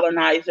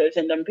colonizers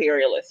and the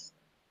imperialists.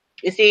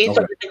 You see, so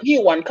there's a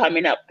new one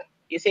coming up.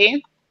 You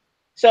see,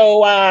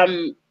 so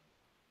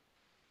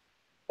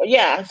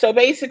yeah, so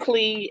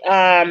basically,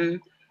 we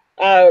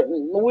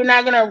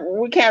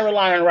can't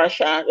rely on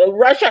Russia.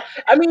 Russia,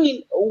 I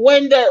mean,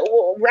 when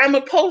the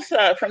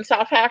Ramaphosa from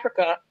South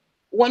Africa,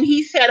 when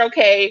he said,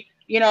 okay,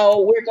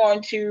 we're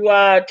going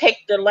to take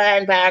the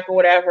land back or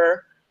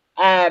whatever,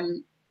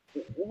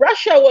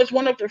 Russia was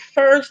one of the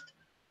first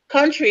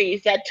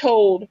countries that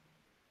told,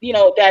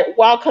 that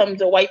welcomed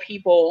the white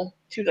people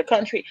to the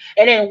country,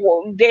 and then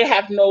they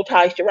have no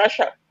ties to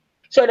Russia.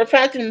 So the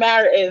fact of the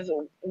matter is,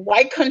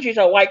 white countries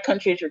are white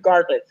countries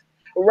regardless.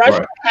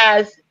 Russia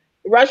has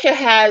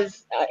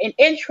an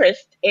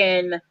interest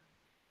in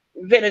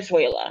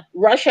Venezuela.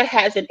 Russia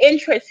has an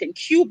interest in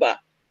Cuba.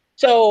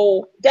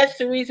 So that's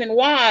the reason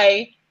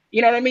why,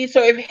 you know what I mean?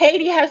 So if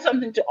Haiti has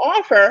something to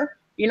offer,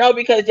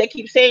 because they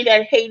keep saying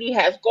that Haiti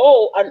has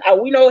gold, and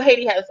we know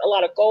Haiti has a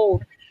lot of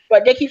gold,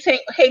 but they keep saying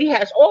Haiti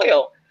has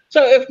oil.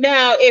 So if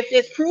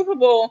it's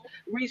provable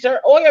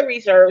oil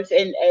reserves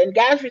and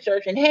gas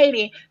reserves in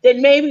Haiti,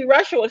 then maybe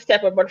Russia will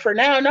step up. But for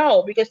now,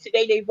 no, because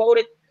today they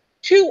voted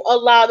to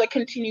allow the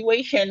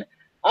continuation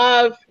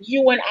of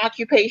UN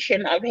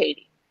occupation of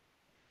Haiti.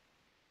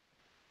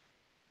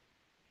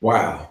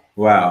 Wow.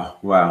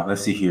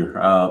 Let's see here.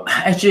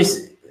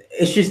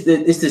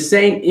 It's the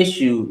same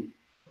issue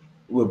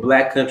with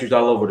black countries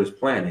all over this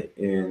planet,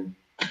 and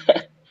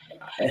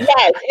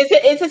yes,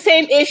 it's the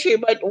same issue,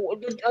 but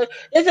one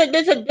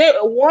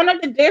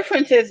of the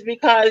differences,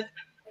 because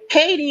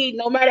Haiti,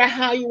 no matter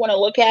how you want to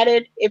look at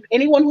it, if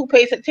anyone who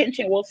pays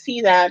attention will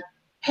see that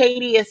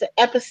Haiti is the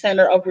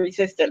epicenter of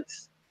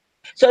resistance.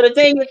 So the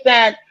thing is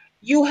that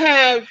you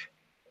have,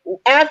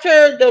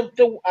 after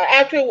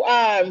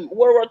World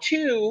War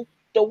II,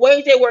 the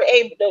way they were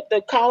able,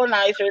 the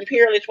colonizer,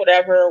 imperialists,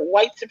 whatever,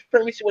 white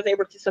supremacy was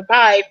able to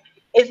survive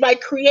is by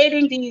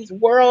creating these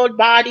world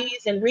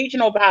bodies and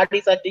regional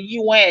bodies like the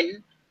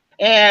UN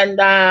and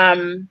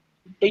the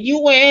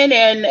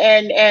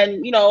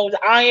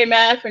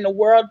IMF and the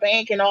World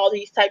Bank and all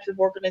these types of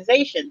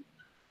organizations.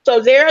 So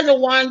they're the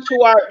ones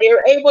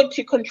they're able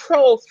to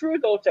control through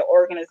those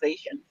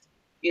organizations.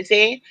 You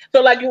see,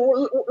 so like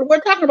we're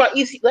talking about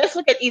let's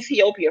look at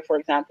Ethiopia, for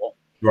example.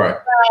 Right.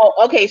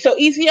 Okay, so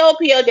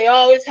Ethiopia, they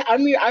always. I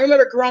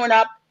remember growing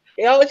up,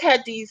 they always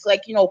had these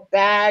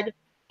bad,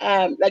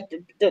 like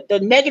the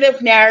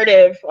negative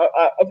narrative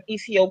of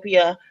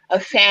Ethiopia,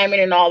 of famine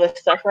and all this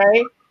stuff,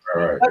 right?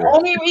 Right. But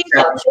only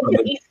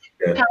recently,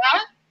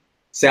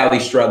 Sally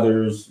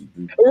Struthers.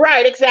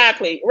 Right,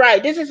 exactly.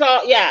 Right. This is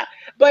all, yeah.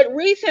 But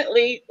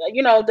recently,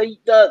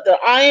 the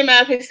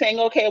IMF is saying,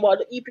 okay, well,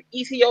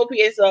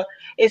 Ethiopia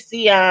is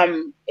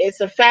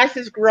the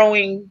fastest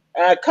growing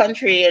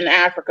country in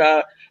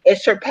Africa.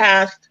 It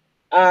surpassed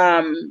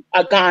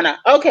Ghana.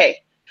 Okay,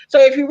 so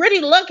if you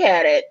really look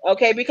at it,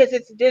 okay, because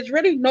there's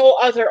really no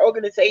other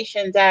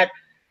organization that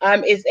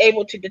is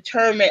able to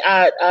determine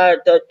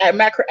the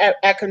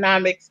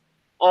macroeconomics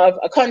of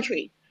a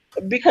country,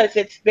 because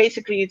it's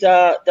basically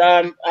the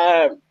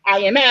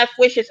IMF,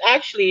 which is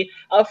actually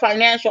a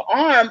financial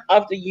arm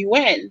of the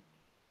UN.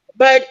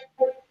 But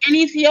in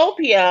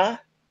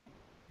Ethiopia,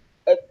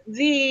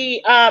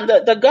 the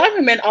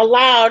government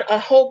allowed a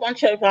whole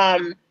bunch of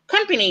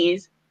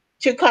companies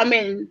to come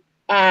in,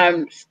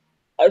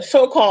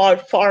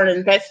 so-called foreign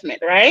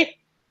investment, right?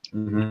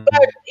 Mm-hmm.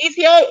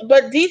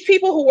 But these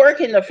people who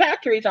work in the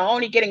factories are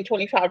only getting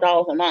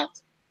 $25 a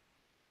month.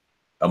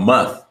 A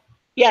month?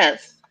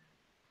 Yes.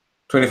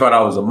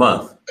 $25 a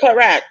month?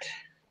 Correct.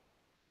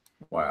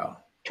 Wow.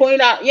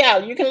 $20. Yeah,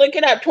 you can look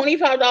it up.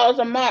 $25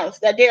 a month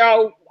that they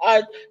are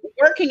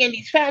working in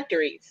these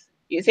factories.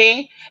 You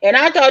see, and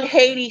I thought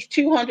Haiti's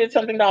 $200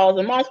 something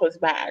a month was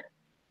bad.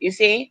 You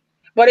see,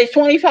 but it's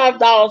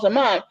 $25 a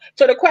month.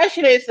 So the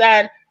question is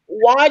that,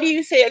 why do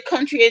you say a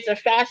country is the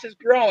fastest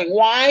growing?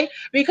 Why?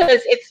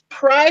 Because it's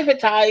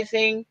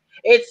privatizing.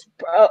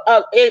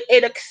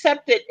 It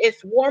accepted.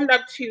 It's warmed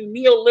up to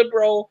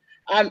neoliberal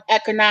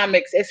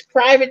economics. It's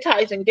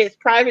privatizing this,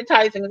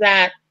 privatizing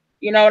that.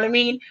 You know what I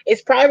mean?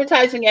 It's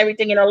privatizing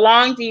everything and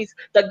allowing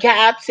the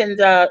gaps and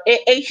the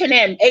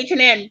H&M,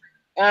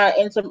 and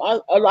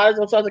a lot of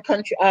those other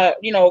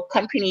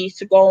companies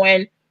to go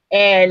in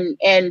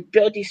and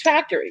build these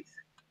factories.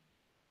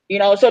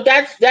 So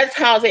that's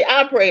how they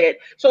operated.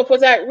 So for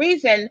that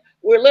reason,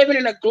 we're living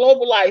in a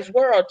globalized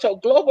world. So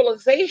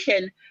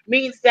globalization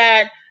means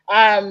that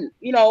a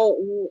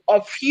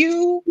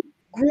few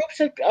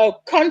groups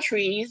of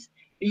countries,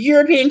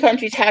 European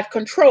countries, have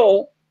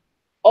control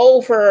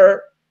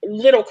over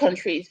little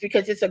countries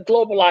because it's a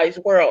globalized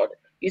world.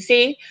 You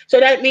see? So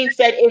that means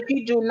that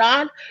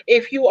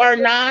if you are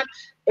not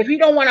If you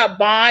don't want to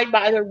abide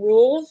by the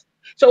rules,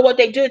 so what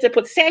they do is they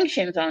put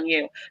sanctions on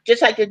you,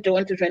 just like they're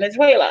doing to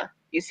Venezuela.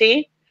 You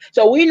see?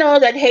 So we know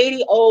that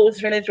Haiti owes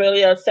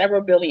Venezuela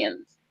several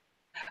billions,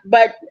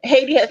 but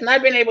Haiti has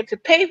not been able to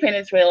pay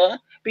Venezuela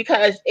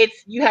because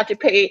it's you have to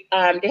pay.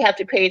 They have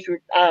to pay through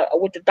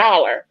with the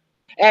dollar,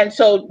 and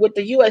so with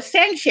the U.S.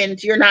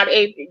 sanctions, you're not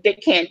able. They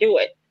can't do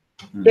it.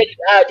 Mm.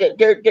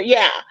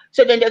 Yeah.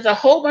 So then there's a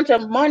whole bunch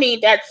of money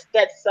that's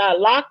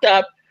locked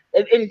up,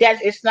 and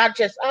that it's not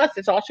just us;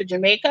 it's also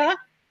Jamaica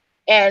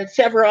and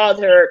several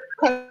other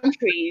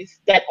countries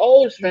that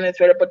owes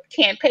Venezuela but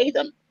can't pay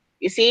them.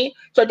 You see,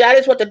 so that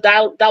is what the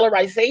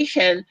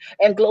dollarization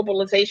and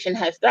globalization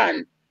has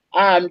done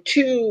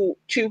to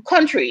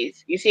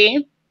countries. You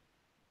see,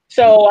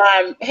 so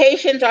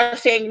Haitians are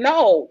saying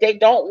no, they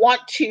don't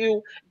want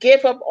to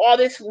give up all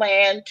this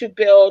land to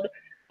build,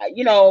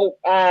 you know,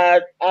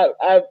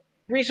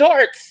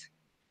 resorts.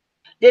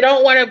 They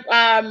don't want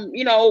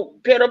to,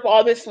 build up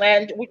all this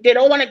land. They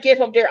don't want to give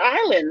up their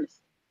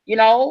islands.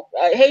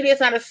 Haiti is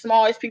not as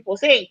small as people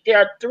think. There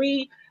are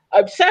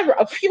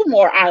a few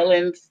more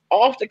islands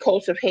off the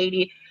coast of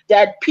Haiti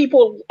that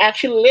people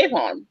actually live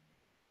on.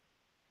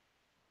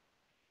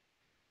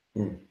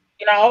 Mm.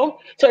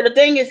 So the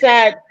thing is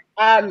that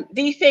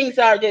these things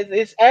are just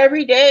it's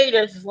every day.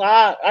 There's a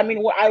lot. I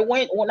mean, I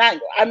went when I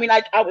mean,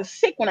 I was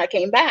sick when I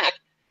came back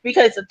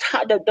because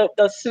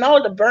the smell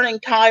of the burning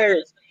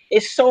tires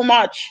is so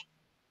much.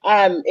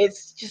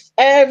 It's just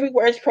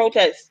everywhere is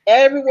protests,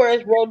 everywhere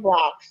is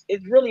roadblocks.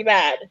 It's really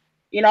bad,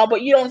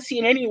 but you don't see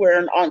it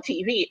anywhere on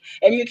TV.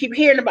 And you keep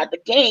hearing about the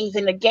gangs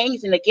and the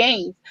gangs and the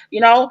gangs.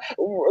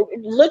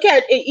 Look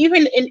at it,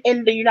 even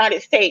in the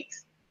United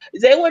States,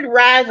 they would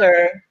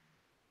rather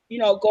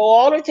go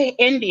all the way to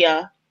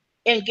India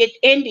and get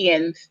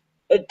Indians,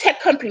 tech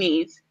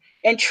companies,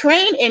 and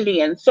train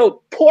Indians.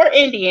 So poor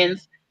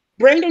Indians,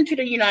 bring them to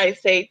the United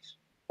States,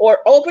 or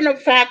open up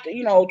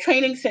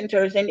training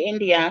centers in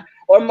India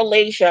or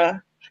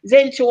Malaysia,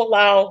 then to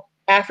allow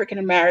African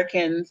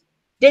Americans,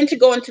 then to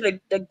go into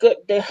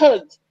the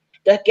hoods,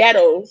 the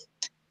ghettos,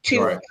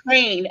 to Right.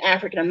 train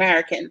African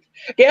Americans.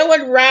 They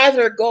would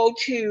rather go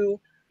to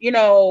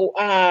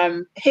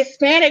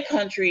Hispanic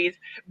countries,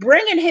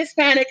 bringing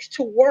Hispanics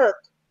to work.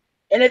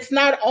 And it's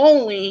not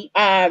only,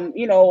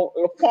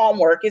 farm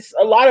work, it's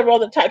a lot of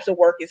other types of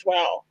work as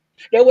well.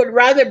 They would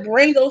rather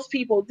bring those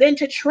people than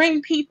to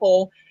train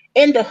people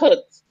in the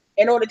hoods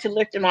in order to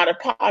lift them out of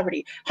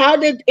poverty. How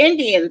did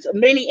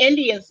many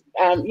Indians,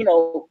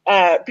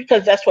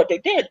 because that's what they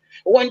did.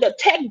 When the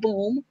tech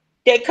boom,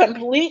 they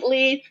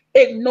completely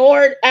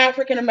ignored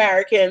African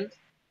Americans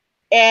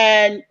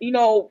and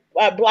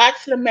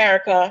blacks in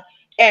America,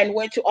 and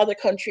went to other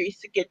countries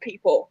to get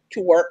people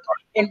to work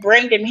and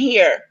bring them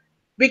here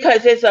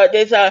because there's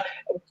a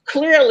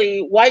clearly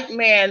white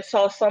man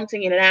saw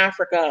something in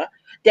Africa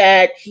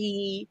that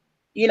he's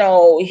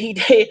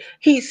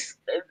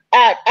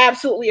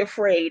absolutely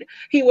afraid.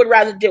 He would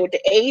rather deal with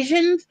the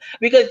Asians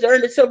because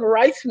during the civil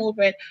rights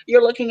movement,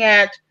 you're looking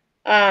at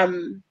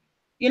there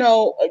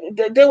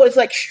was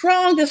like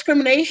strong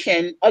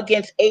discrimination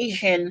against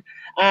Asian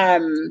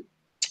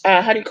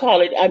how do you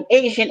call it,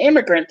 Asian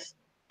immigrants.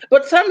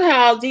 But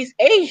somehow these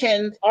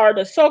Asians are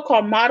the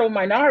so-called model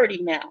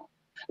minority now,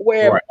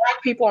 where Right.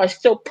 black people are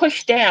still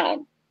pushed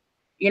down.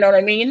 You know what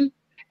I mean?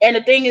 And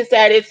the thing is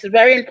that it's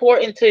very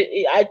important to,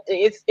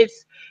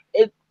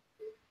 it,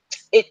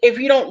 if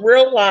you don't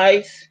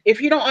realize,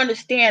 if you don't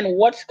understand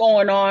what's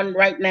going on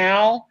right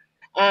now,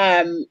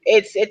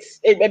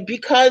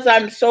 because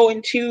I'm so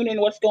in tune in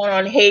what's going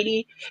on in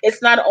Haiti.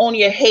 It's not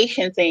only a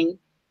Haitian thing;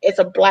 it's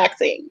a black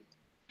thing.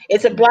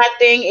 It's a Mm. black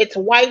thing. It's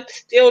white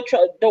still.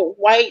 The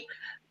white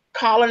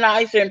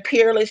colonizer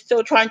imperialist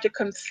still trying to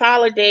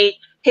consolidate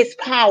his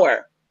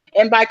power,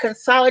 and by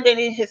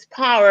consolidating his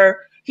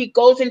power, he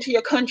goes into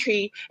your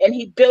country and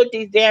he built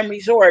these damn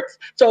resorts.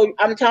 So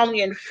I'm telling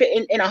you,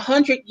 in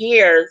 100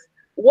 years,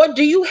 what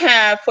do you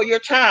have for your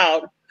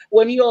child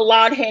when you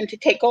allowed him to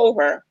take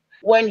over?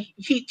 When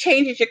he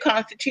changes your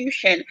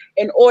constitution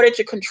in order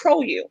to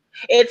control you,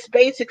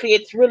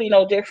 it's really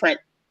no different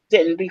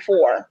than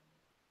before.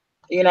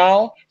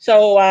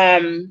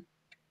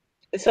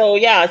 So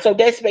yeah, so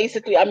that's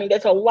basically, I mean,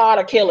 there's a lot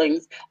of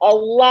killings, a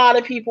lot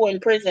of people in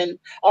prison,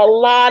 a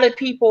lot of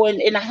people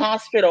in the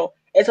hospital.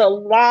 It's a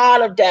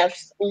lot of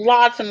deaths,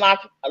 lots and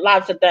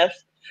lots of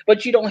deaths,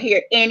 but you don't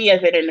hear any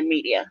of it in the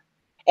media.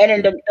 And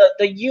in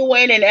the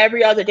UN and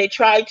every other, they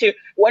try to,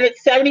 when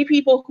it's 70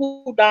 people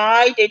who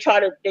die, they try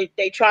to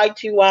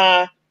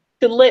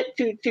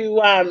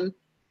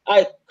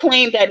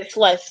claim that it's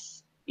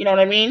less. You know what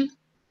I mean?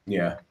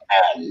 Yeah.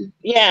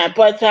 Yeah,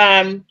 but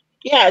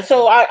yeah.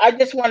 So I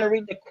just want to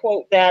read the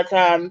quote that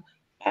um,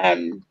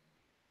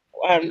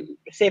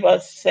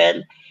 Seba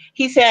said.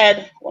 He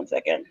said, one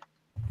second.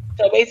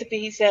 So basically,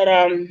 he said,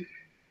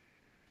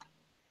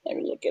 let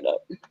me look it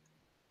up.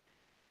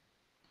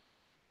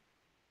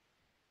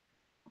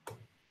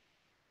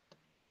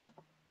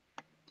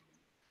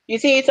 You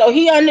see, so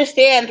he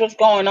understands what's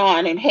going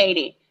on in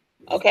Haiti.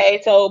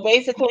 Okay, so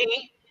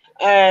basically,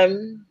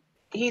 um,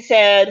 he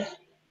said.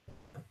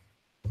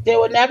 There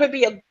will never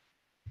be a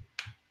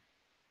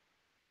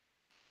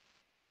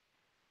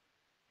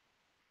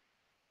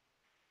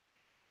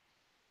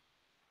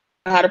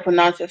how to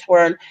pronounce this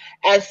word,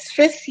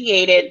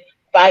 asphyxiated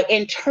by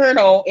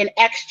internal and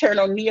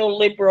external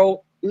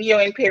neoliberal,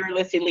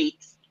 neo-imperialist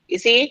elites. You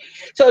see?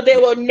 So there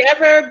will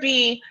never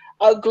be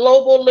a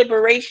global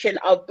liberation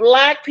of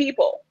black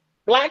people,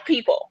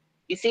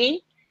 you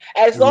see?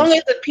 As Mhm. long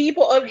as the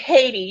people of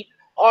Haiti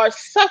are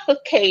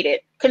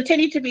suffocated,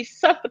 continue to be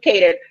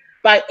suffocated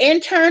by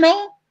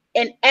internal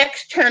and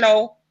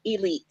external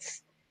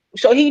elites.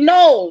 So he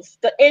knows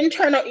the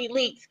internal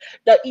elites,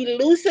 the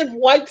elusive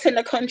whites in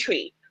the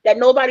country that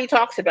nobody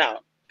talks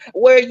about,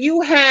 where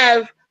you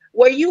have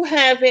where you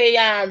have a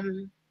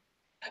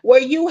where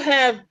you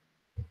have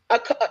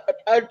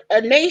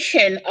a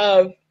nation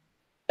of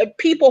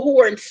people who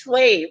were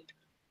enslaved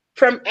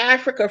from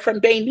Africa, from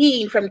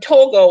Benin, from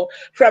Togo,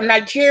 from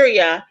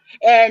Nigeria,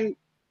 and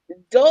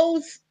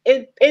those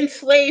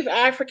enslaved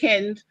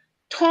Africans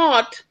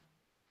taught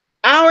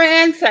our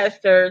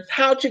ancestors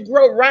how to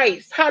grow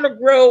rice, how to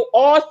grow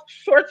all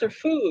sorts of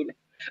food.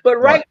 But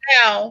Right. right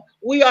now,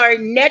 we are a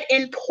net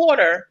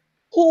importer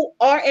who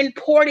are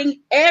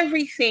importing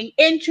everything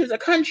into the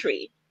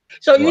country.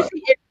 So you Right.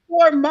 see, in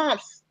 4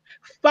 months,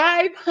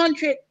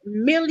 $500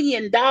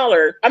 million,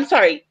 I'm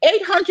sorry,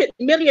 $800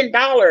 million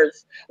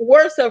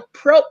worth of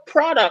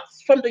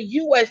products from the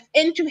US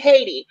into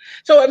Haiti.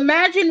 So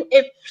imagine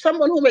if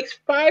someone who makes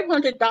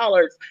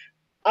 $500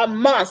 a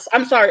month,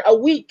 I'm sorry, a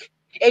week,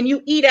 and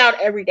you eat out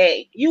every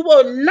day, you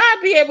will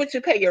not be able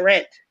to pay your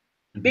rent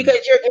Mhm.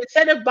 because you're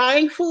instead of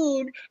buying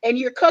food and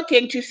you're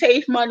cooking to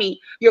save money,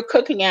 you're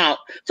cooking out.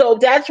 So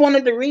that's one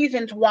of the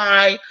reasons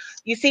why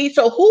you see.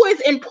 So who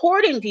is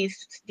importing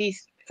these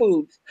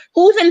foods?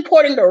 Who's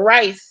importing the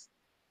rice?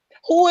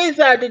 Who is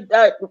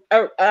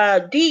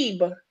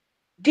Deeb?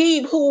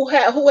 Deeb, who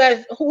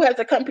has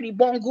a company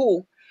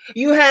Bongu.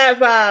 You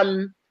have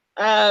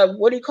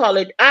what do you call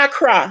it?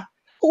 Accra,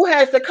 who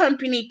has the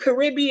company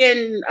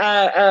Caribbean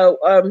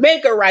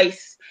Mega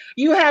Rice.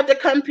 You have the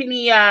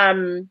company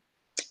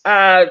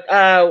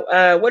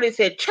what is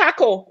it?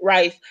 Chaco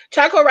Rice.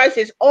 Chaco Rice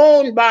is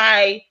owned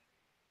by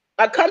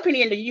a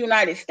company in the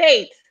United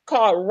States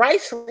called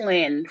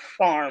Riceland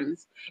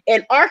Farms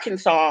in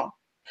Arkansas.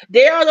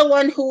 They are the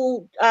one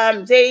who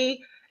they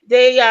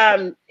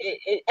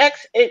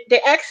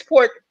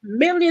export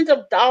millions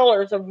of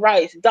dollars of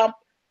rice, dump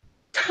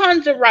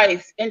tons of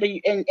rice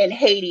in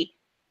Haiti.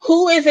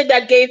 Who is it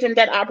that gave them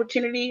that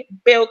opportunity?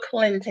 Bill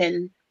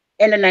Clinton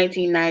in the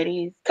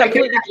 1990s. Hey, can I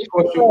Completely ask you a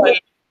question? destroyed.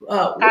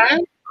 Huh?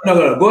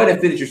 No. Go ahead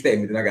and finish your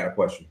statement. Then I got a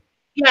question.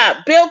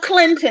 Yeah, Bill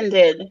Clinton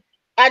did.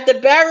 At the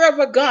bearer of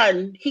a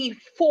gun, he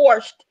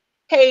forced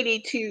Haiti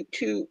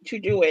to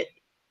do it.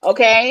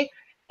 Okay,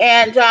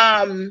 and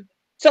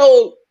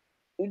so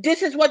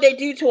this is what they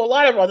do to a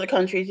lot of other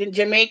countries in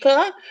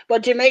Jamaica,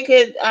 but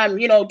Jamaica,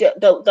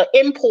 the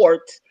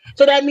imports.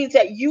 So that means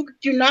that you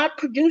do not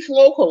produce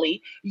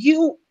locally.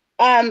 You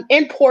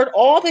import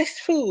all this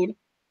food,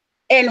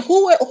 and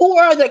who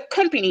are the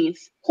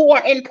companies who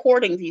are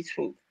importing these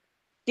foods?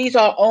 These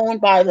are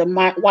owned by the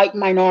white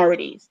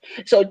minorities.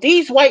 So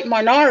these white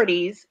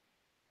minorities,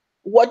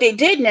 what they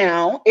did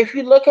now, if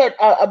you look at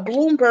a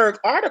Bloomberg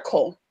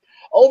article,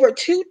 over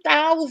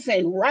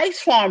 2,000 rice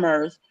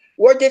farmers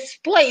were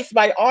displaced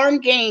by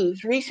armed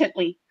gangs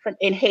recently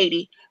in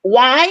Haiti.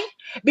 Why?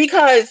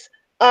 Because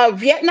a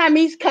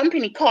Vietnamese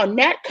company called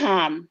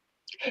Netcom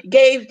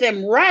gave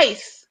them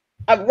rice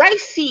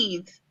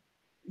seeds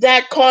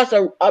that caused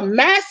a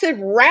massive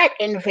rat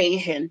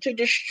invasion to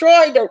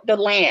destroy the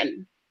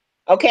land.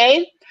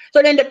 Okay?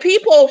 So then the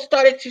people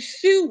started to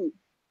sue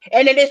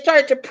and then they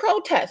started to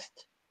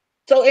protest.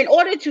 So, in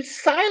order to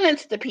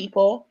silence the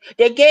people,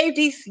 they gave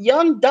these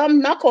young,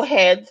 dumb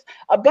knuckleheads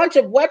a bunch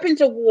of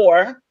weapons of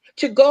war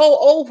to go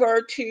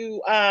over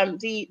to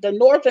the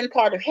northern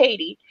part of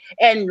Haiti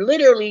and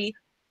literally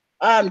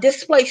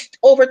displaced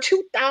over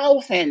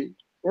 2,000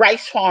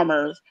 rice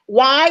farmers.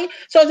 Why?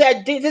 So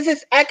that this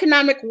is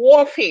economic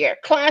warfare,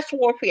 class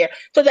warfare,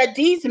 so that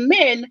these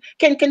men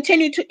can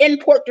continue to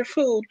import their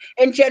food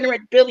and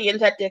generate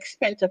billions at the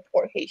expense of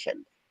poor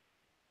Haitians.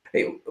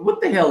 Hey,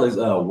 what the hell is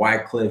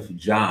Wycliffe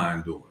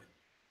John doing?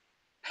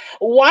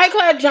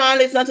 Wyclef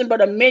John is nothing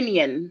but a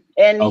minion,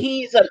 and Oh,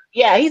 he's a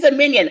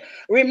minion.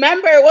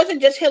 Remember, it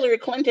wasn't just Hillary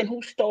Clinton who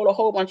stole a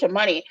whole bunch of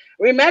money.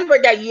 Remember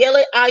that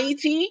Yele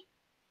Haiti,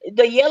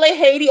 the Yele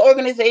Haiti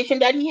organization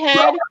that he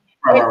had,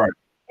 and, Right.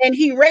 and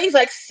he raised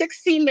like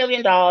 $16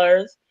 million.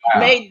 Wow.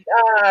 Made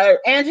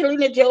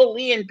Angelina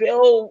Jolie and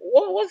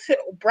what was it?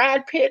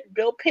 Brad Pitt,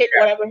 Bill Pitt,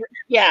 whatever.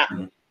 Yeah,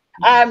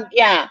 Mhm.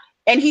 yeah,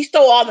 and he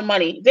stole all the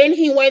money. Then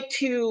he went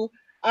to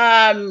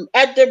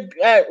at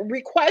the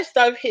request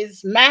of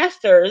his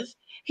masters,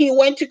 he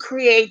went to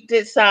create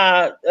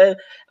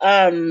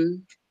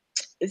um,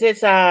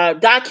 this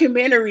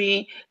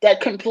documentary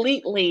that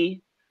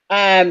completely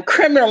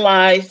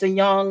criminalized the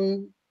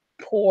young,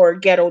 poor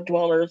ghetto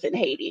dwellers in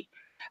Haiti,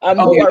 who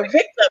Okay, are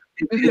victims.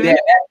 Mhm.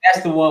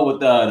 that's the one with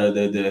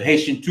the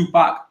Haitian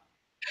Tupac.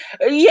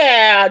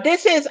 Yeah,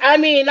 this is. I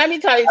mean, let me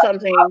tell you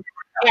something.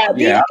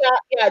 Yeah.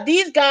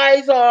 These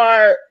guys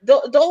are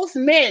those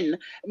men.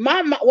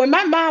 When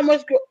my mom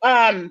was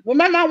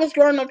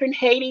growing up in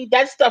Haiti,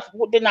 that stuff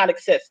did not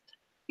exist.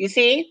 You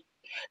see,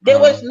 there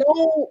was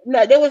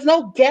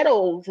no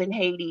ghettos in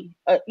Haiti.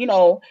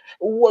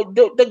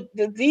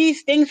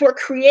 These things were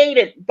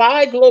created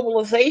by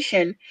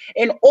globalization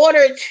in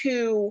order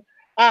to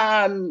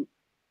um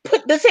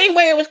put the same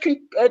way it was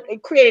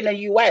created in the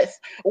U.S.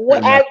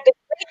 What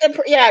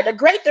Pretty much. the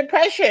Great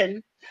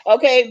Depression.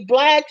 Okay,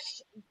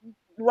 blacks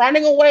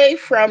running away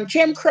from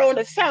Jim Crow in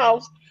the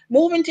South,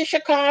 moving to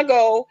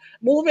Chicago,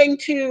 moving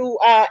to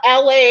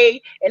LA,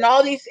 and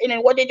all these. And then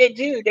what did they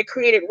do? They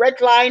created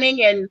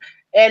redlining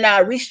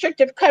and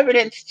restrictive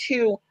covenants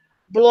to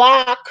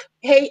block,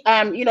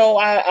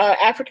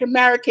 African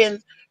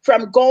Americans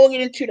from going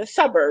into the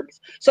suburbs.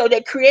 So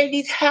they created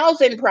these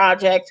housing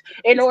projects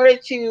in order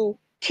to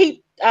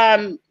keep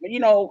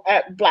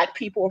black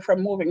people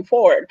from moving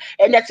forward.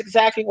 And that's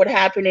exactly what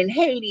happened in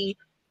Haiti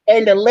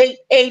in the late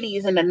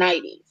 80s and the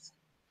 90s,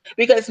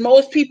 because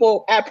most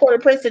people at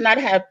Port-au-Prince did not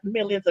have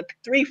millions of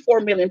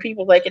 3-4 million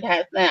people like it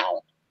has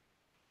now.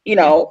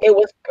 It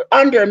was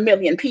under a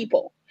million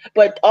people.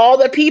 But all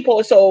the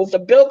people, so the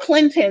Bill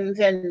Clintons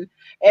and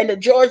the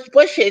George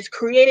Bushes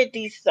created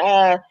these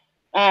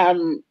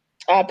um,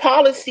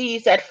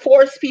 policies that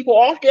forced people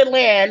off their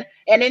land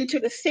and into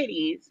the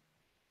cities,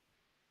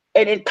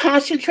 and in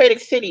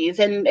concentrated cities,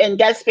 and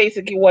that's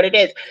basically what it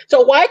is.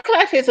 So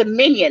Wyclef is a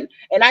minion,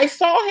 and I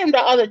saw him the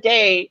other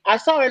day. I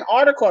saw an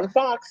article on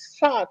Fox.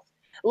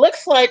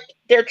 Looks like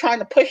they're trying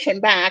to push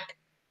him back.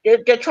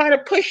 They're trying to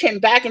push him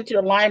back into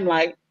the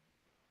limelight,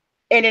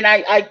 and then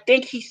I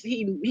think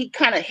he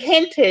kind of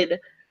hinted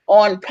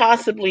on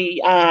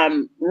possibly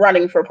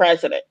running for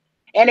president.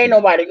 And no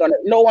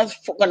one's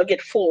gonna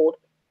get fooled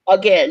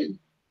again.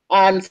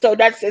 So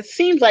it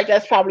seems like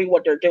that's probably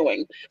what they're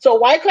doing. So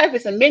Wyclef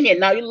is a minion.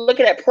 Now you look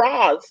at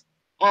Praz.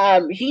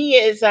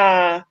 He's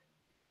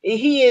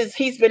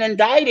been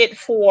indicted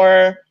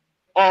for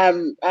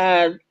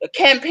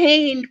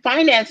campaign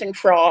financing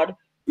fraud.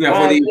 Yeah,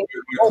 for the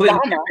Clinton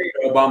Obama. campaign,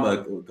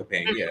 Obama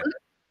campaign. Yeah.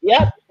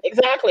 Yep,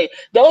 exactly.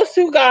 Those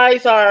two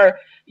guys are,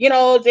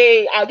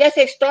 I guess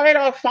they started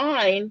off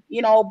fine,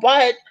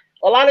 but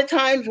a lot of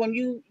times when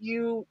you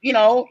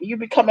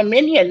become a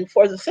minion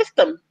for the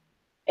system,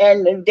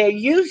 and they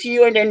use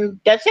you, and then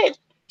that's it.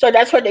 So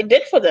that's what they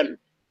did for them,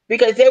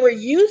 because they were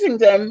using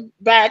them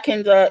back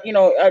in the,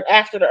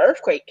 after the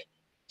earthquake.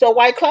 So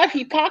Wyclef,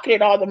 he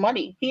pocketed all the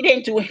money. He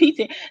didn't do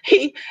anything.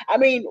 He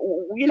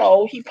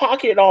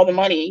pocketed all the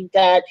money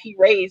that he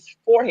raised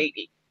for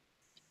Haiti.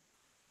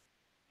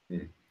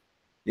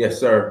 Yes,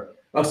 sir.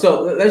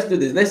 So let's do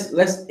this.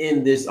 Let's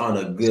end this on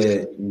a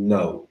good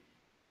note.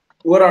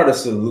 What are the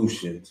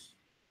solutions?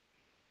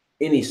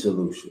 Any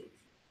solutions?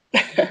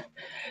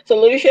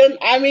 Solution?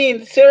 I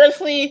mean,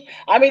 seriously.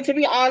 I mean, to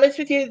be honest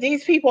with you,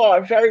 these people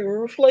are very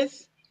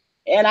ruthless,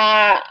 and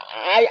I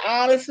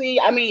honestly,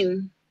 I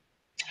mean,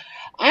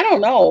 I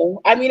don't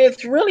know. I mean,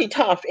 it's really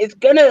tough. It's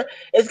gonna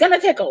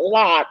take a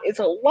lot. It's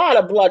a lot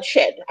of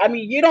bloodshed. I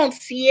mean, you don't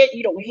see it,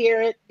 you don't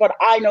hear it, but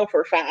I know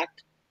for a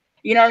fact.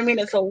 You know what I mean?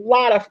 It's a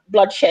lot of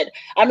bloodshed.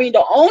 I mean,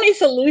 the only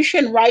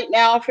solution right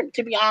now,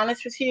 to be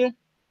honest with you,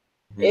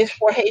 is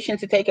for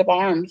Haitians to take up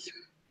arms.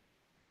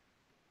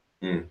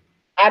 Mm.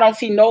 I don't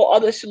see no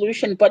other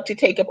solution but to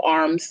take up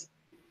arms.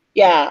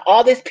 Yeah,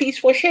 all this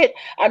peaceful shit.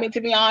 I mean,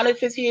 to be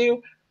honest with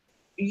you,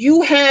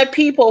 you have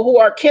people who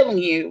are killing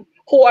you,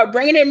 who are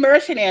bringing in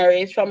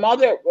mercenaries from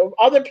other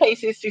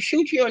places to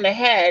shoot you in the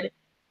head,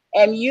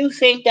 and you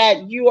think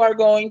that you are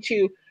going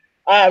to,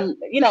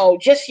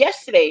 just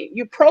yesterday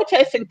you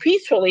protested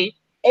peacefully,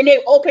 and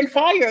they open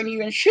fire on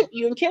you and shoot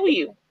you and kill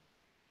you.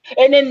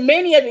 And then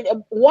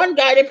one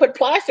guy, they put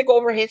plastic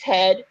over his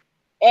head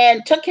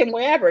and took him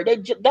wherever. They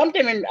dumped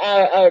him in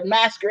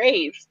mass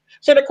graves.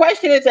 So the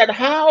question is that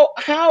how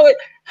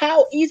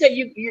either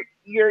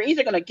you're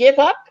either going to give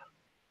up,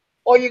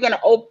 or you're going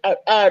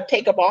to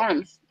take up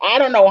arms. I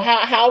don't know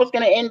how it's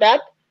going to end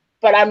up,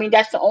 but I mean,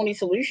 that's the only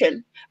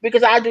solution,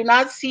 because I do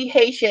not see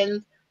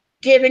Haitians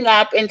giving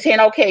up and saying,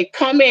 okay,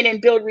 come in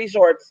and build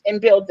resorts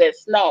and build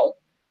this. No,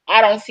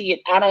 I don't see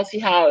it. I don't see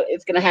how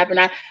it's going to happen.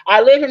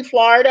 I live in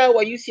Florida,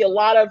 where you see a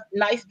lot of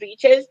nice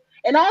beaches,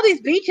 and all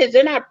these beaches,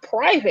 they're not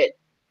private.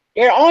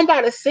 They're owned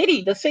by the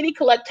city. The city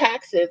collect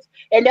taxes,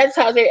 and that's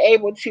how they're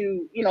able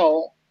to,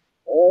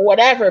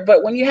 whatever.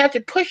 But when you have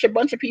to push a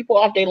bunch of people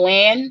off their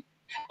land,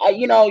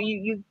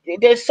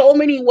 there's so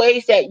many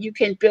ways that you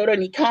can build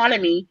an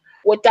economy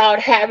without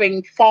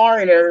having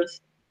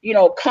foreigners,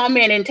 come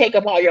in and take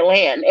up all your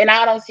land. And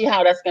I don't see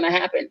how that's going to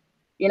happen.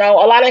 A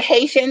lot of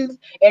Haitians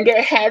in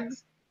their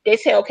heads, they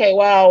say, okay,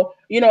 well,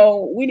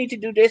 we need to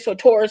do this so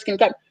tourists can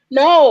come.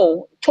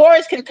 No,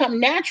 tourists can come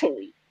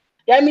naturally.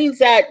 That means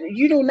that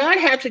you do not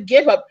have to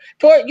give up.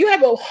 You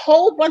have a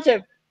whole bunch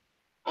of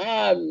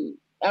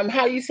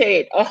how you say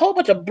it, a whole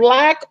bunch of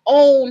black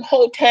owned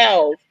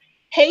hotels,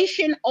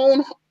 Haitian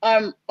owned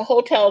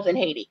hotels in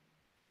Haiti.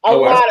 A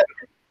Oh, lot of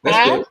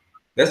that's good.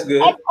 That's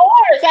good. Of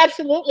course,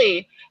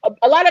 absolutely.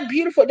 A lot of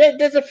beautiful.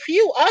 There's a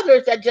few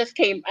others that just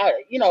came out,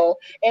 in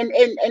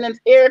an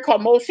area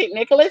called Mont St.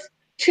 Nicholas.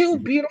 Two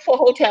Mhm. beautiful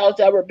hotels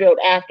that were built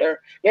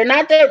after. They're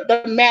not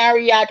the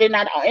Marriott. They're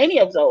not any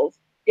of those.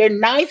 They're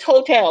nice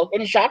hotels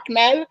in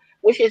Jacmel,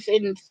 which is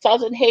in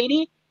southern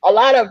Haiti. A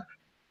lot of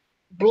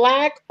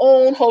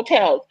black-owned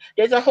hotels.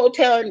 There's a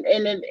hotel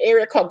in an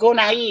area called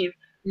Gonaïve.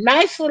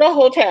 Nice little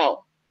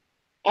hotel.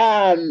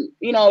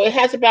 It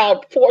has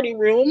about 40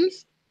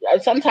 rooms.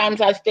 Sometimes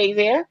I stay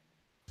there.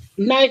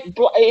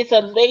 It's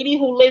a lady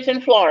who lives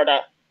in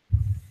Florida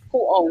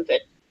who owns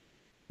it.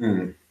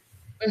 Mm.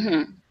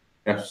 Hmm.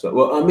 That's so.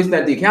 Well, Miss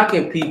Nadik, how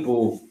can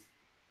people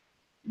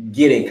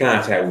get in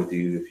contact with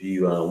you if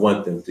you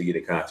want them to get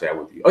in contact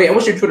with you? Oh yeah,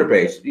 what's your Twitter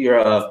page?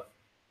 Your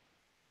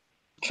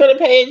Twitter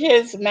page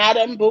is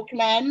Madam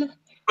Bookman.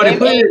 put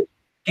M it.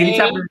 Can you A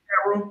type it A in the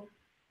chat room?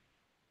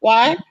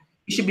 Y.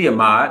 You should be a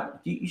mod.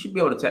 You should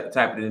be able to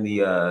type it in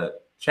the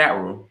chat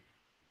room.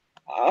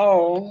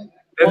 Oh,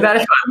 If not,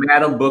 okay. it's fine.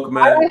 Madam I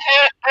Bookman. don't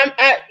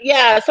have.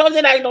 Yeah. So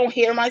that I don't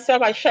hear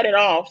myself, I shut it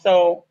off.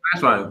 So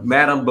That's fine.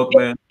 Madam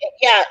Bookman.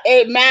 yeah,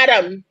 a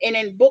Madam and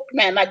then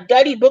Bookman, like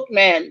Duddy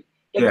Bookman,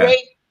 the Yeah.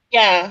 great,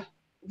 yeah,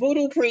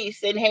 voodoo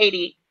priest in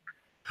Haiti.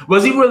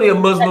 Was he really a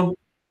Muslim?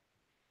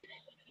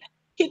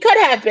 He could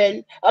have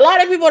been. A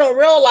lot of people don't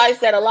realize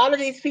that a lot of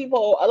these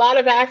people, a lot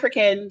of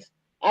Africans,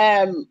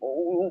 from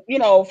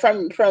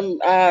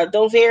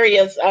those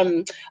areas,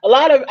 a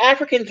lot of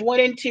Africans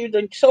went into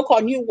the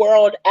so-called New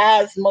World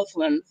as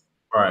Muslims,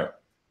 Right.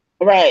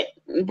 right?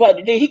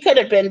 But he could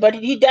have been. But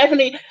he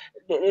definitely,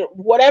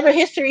 whatever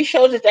history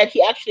shows is that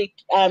he actually,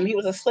 he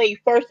was a slave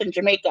first in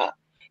Jamaica,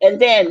 and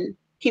then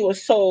he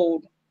was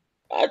sold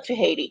to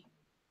Haiti.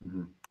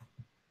 Mhm.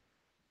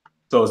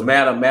 So it's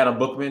Madam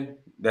Bookman.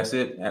 That's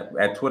it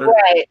at Twitter.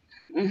 Right.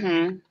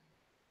 Mm-hmm.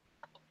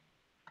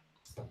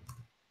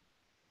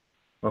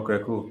 Okay,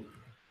 cool.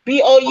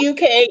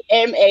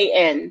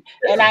 Boukman.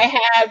 And I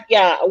have,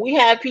 yeah, we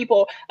have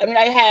people. I mean,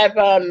 I have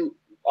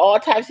all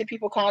types of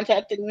people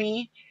contacting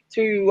me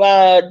through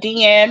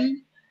DM,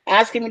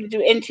 asking me to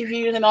do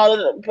interviews and all of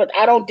that. But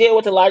I don't deal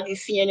with a lot of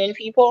these CNN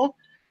people.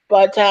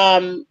 But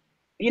a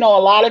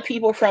lot of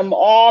people from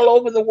all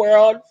over the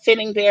world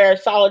sending their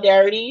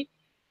solidarity.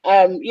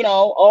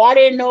 Oh, I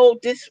didn't know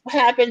this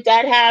happened,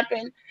 that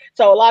happened.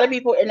 So a lot of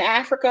people in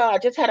Africa. I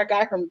just had a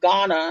guy from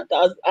Ghana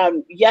that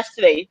was,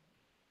 yesterday.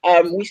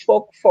 We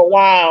spoke for a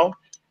while.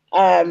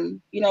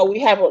 We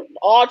have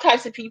all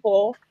types of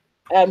people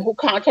who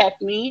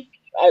contact me.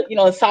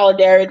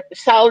 Solidarity.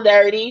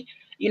 Solidarity.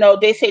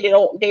 They say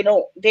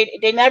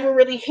they never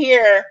really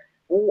hear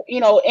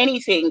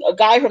anything. A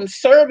guy from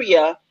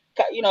Serbia,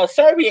 a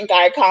Serbian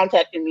guy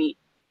contacted me,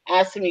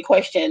 asking me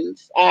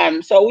questions.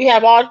 So we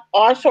have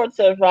all sorts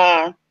of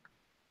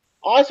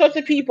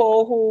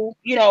people who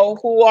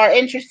are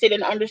interested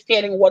in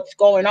understanding what's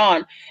going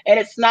on, and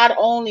it's not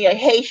only a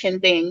Haitian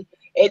thing.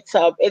 It's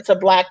a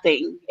black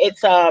thing.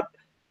 It's a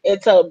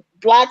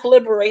black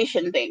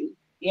liberation thing.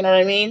 You know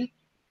what I mean?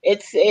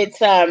 It's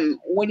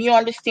when you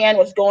understand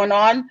what's going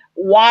on,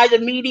 why the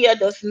media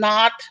does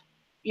not,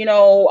 you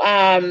know,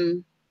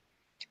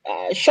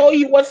 show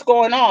you what's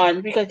going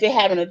on, because they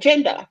have an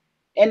agenda.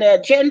 And the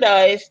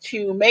agenda is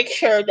to make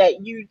sure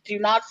that you do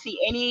not see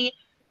any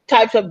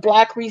types of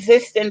black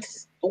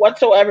resistance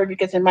whatsoever,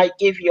 because it might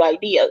give you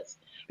ideas.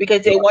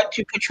 Because they want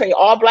to portray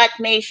all black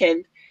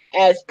nations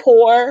as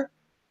poor,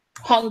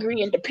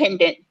 hungry, and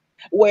dependent.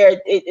 Where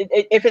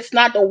if it's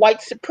not the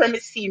white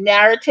supremacy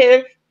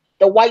narrative,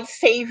 the white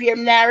savior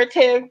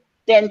narrative,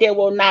 then they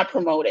will not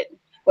promote it.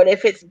 But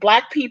if it's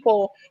black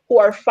people who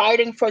are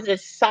fighting for their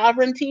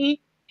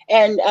sovereignty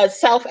and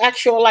self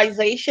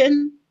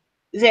actualization,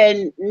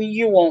 then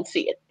you won't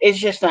see it. It's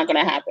just not going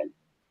to happen.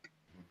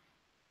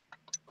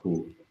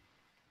 Cool.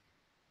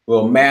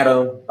 Well,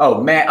 Madam.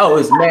 Oh, Mad. Oh,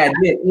 it's Mad.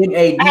 I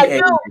Mada.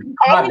 do.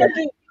 Call My me bad.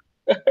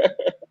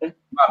 the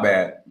My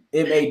bad.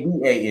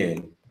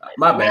 Madan.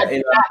 My not, bad.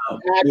 And not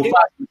well, do.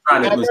 Fox was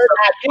trying to Never was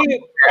not do.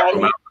 Call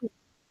me.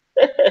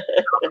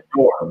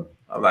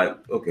 I'm like,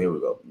 okay, here we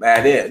go.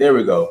 Madan. There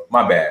we go.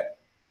 My bad.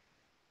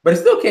 But it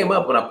still came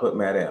up when I put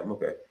Madan.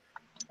 Okay.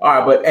 All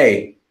right, but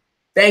hey,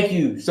 thank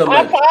you so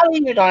I much. follow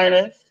you,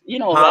 Darnus. You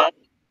know Huh? that.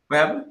 What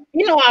happened?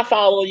 You know I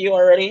follow you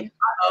already.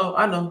 Oh,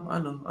 I know.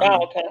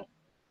 Oh, okay.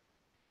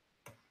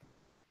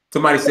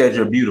 Somebody said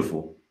you're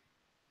beautiful.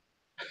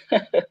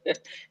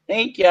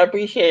 Thank you. I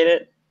appreciate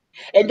it.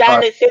 And All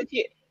right, Darnus,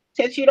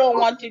 since you don't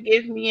want to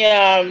give me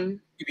give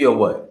you a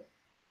what?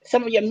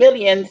 some of your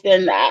millions,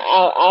 then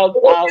What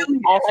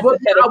millions? I'll have What?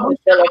 to set up I a wish.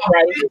 bill of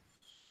I wish.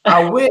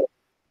 I wish.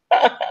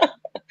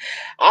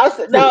 price.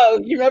 No,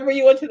 you remember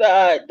you went to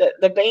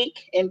the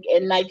bank in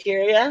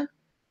Nigeria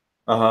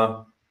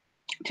Uh-huh.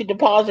 to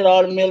deposit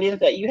all the millions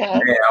that you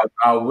have? Man,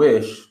 I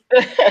wish.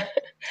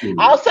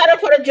 I'll Shoot. set up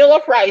for the Jewel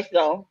price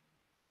though.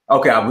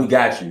 Okay, we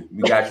got you.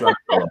 We got you on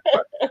the phone.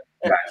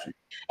 Got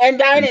And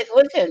you. Dinus,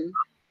 listen,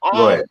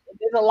 Go ahead.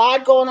 there's a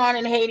lot going on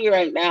in Haiti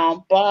right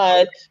now,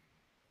 but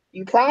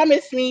you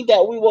promised me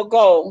that we will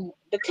go.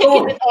 The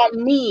ticket is Oh,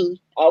 on me,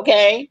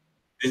 okay?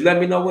 Just let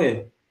me know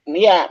when.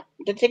 Yeah,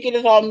 the ticket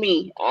is on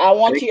me. I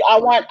want you. I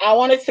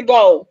want it to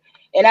go.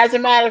 And as a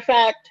matter of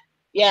fact,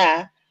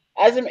 yeah,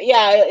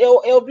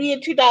 it'll be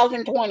in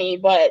 2020.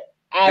 But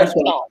That's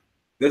fine.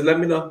 Just let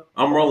me know.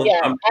 I'm rolling.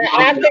 Yeah,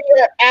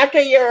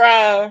 after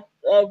your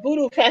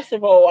voodoo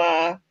festival.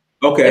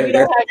 Okay. If you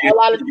don't have a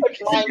lot of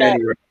trips lined up.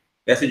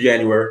 That's in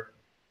January.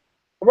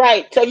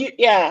 Right. So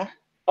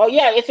Oh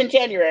yeah, it's in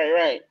January,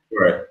 right?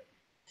 Right.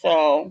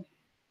 So.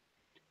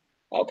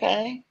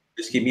 Okay.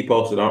 Just keep me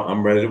posted.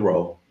 I'm ready to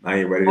roll. I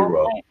ain't ready to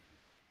roll.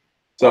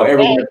 So okay.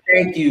 Everyone,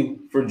 thank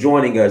you for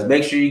joining us.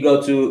 Make sure you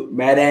go to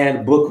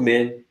Madame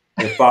Bookman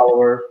and follow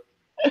her.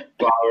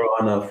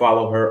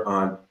 Follow her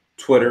on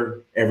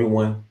Twitter.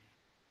 Everyone,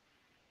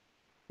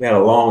 we had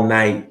a long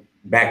night,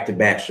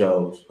 back-to-back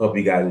shows. Hope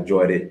you guys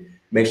enjoyed it.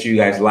 Make sure you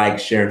guys like,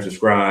 share, and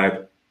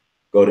subscribe.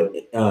 Go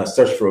to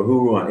search for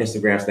Uhuru on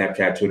Instagram,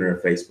 Snapchat, Twitter,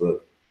 and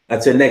Facebook.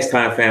 Until next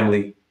time,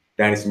 family.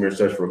 Dynasty Mirror,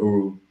 search for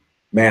Uhuru.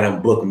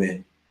 Madame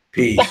Bookman.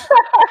 Peace.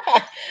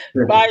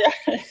 Bye.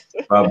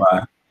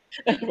 Bye-bye.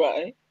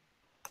 Bye.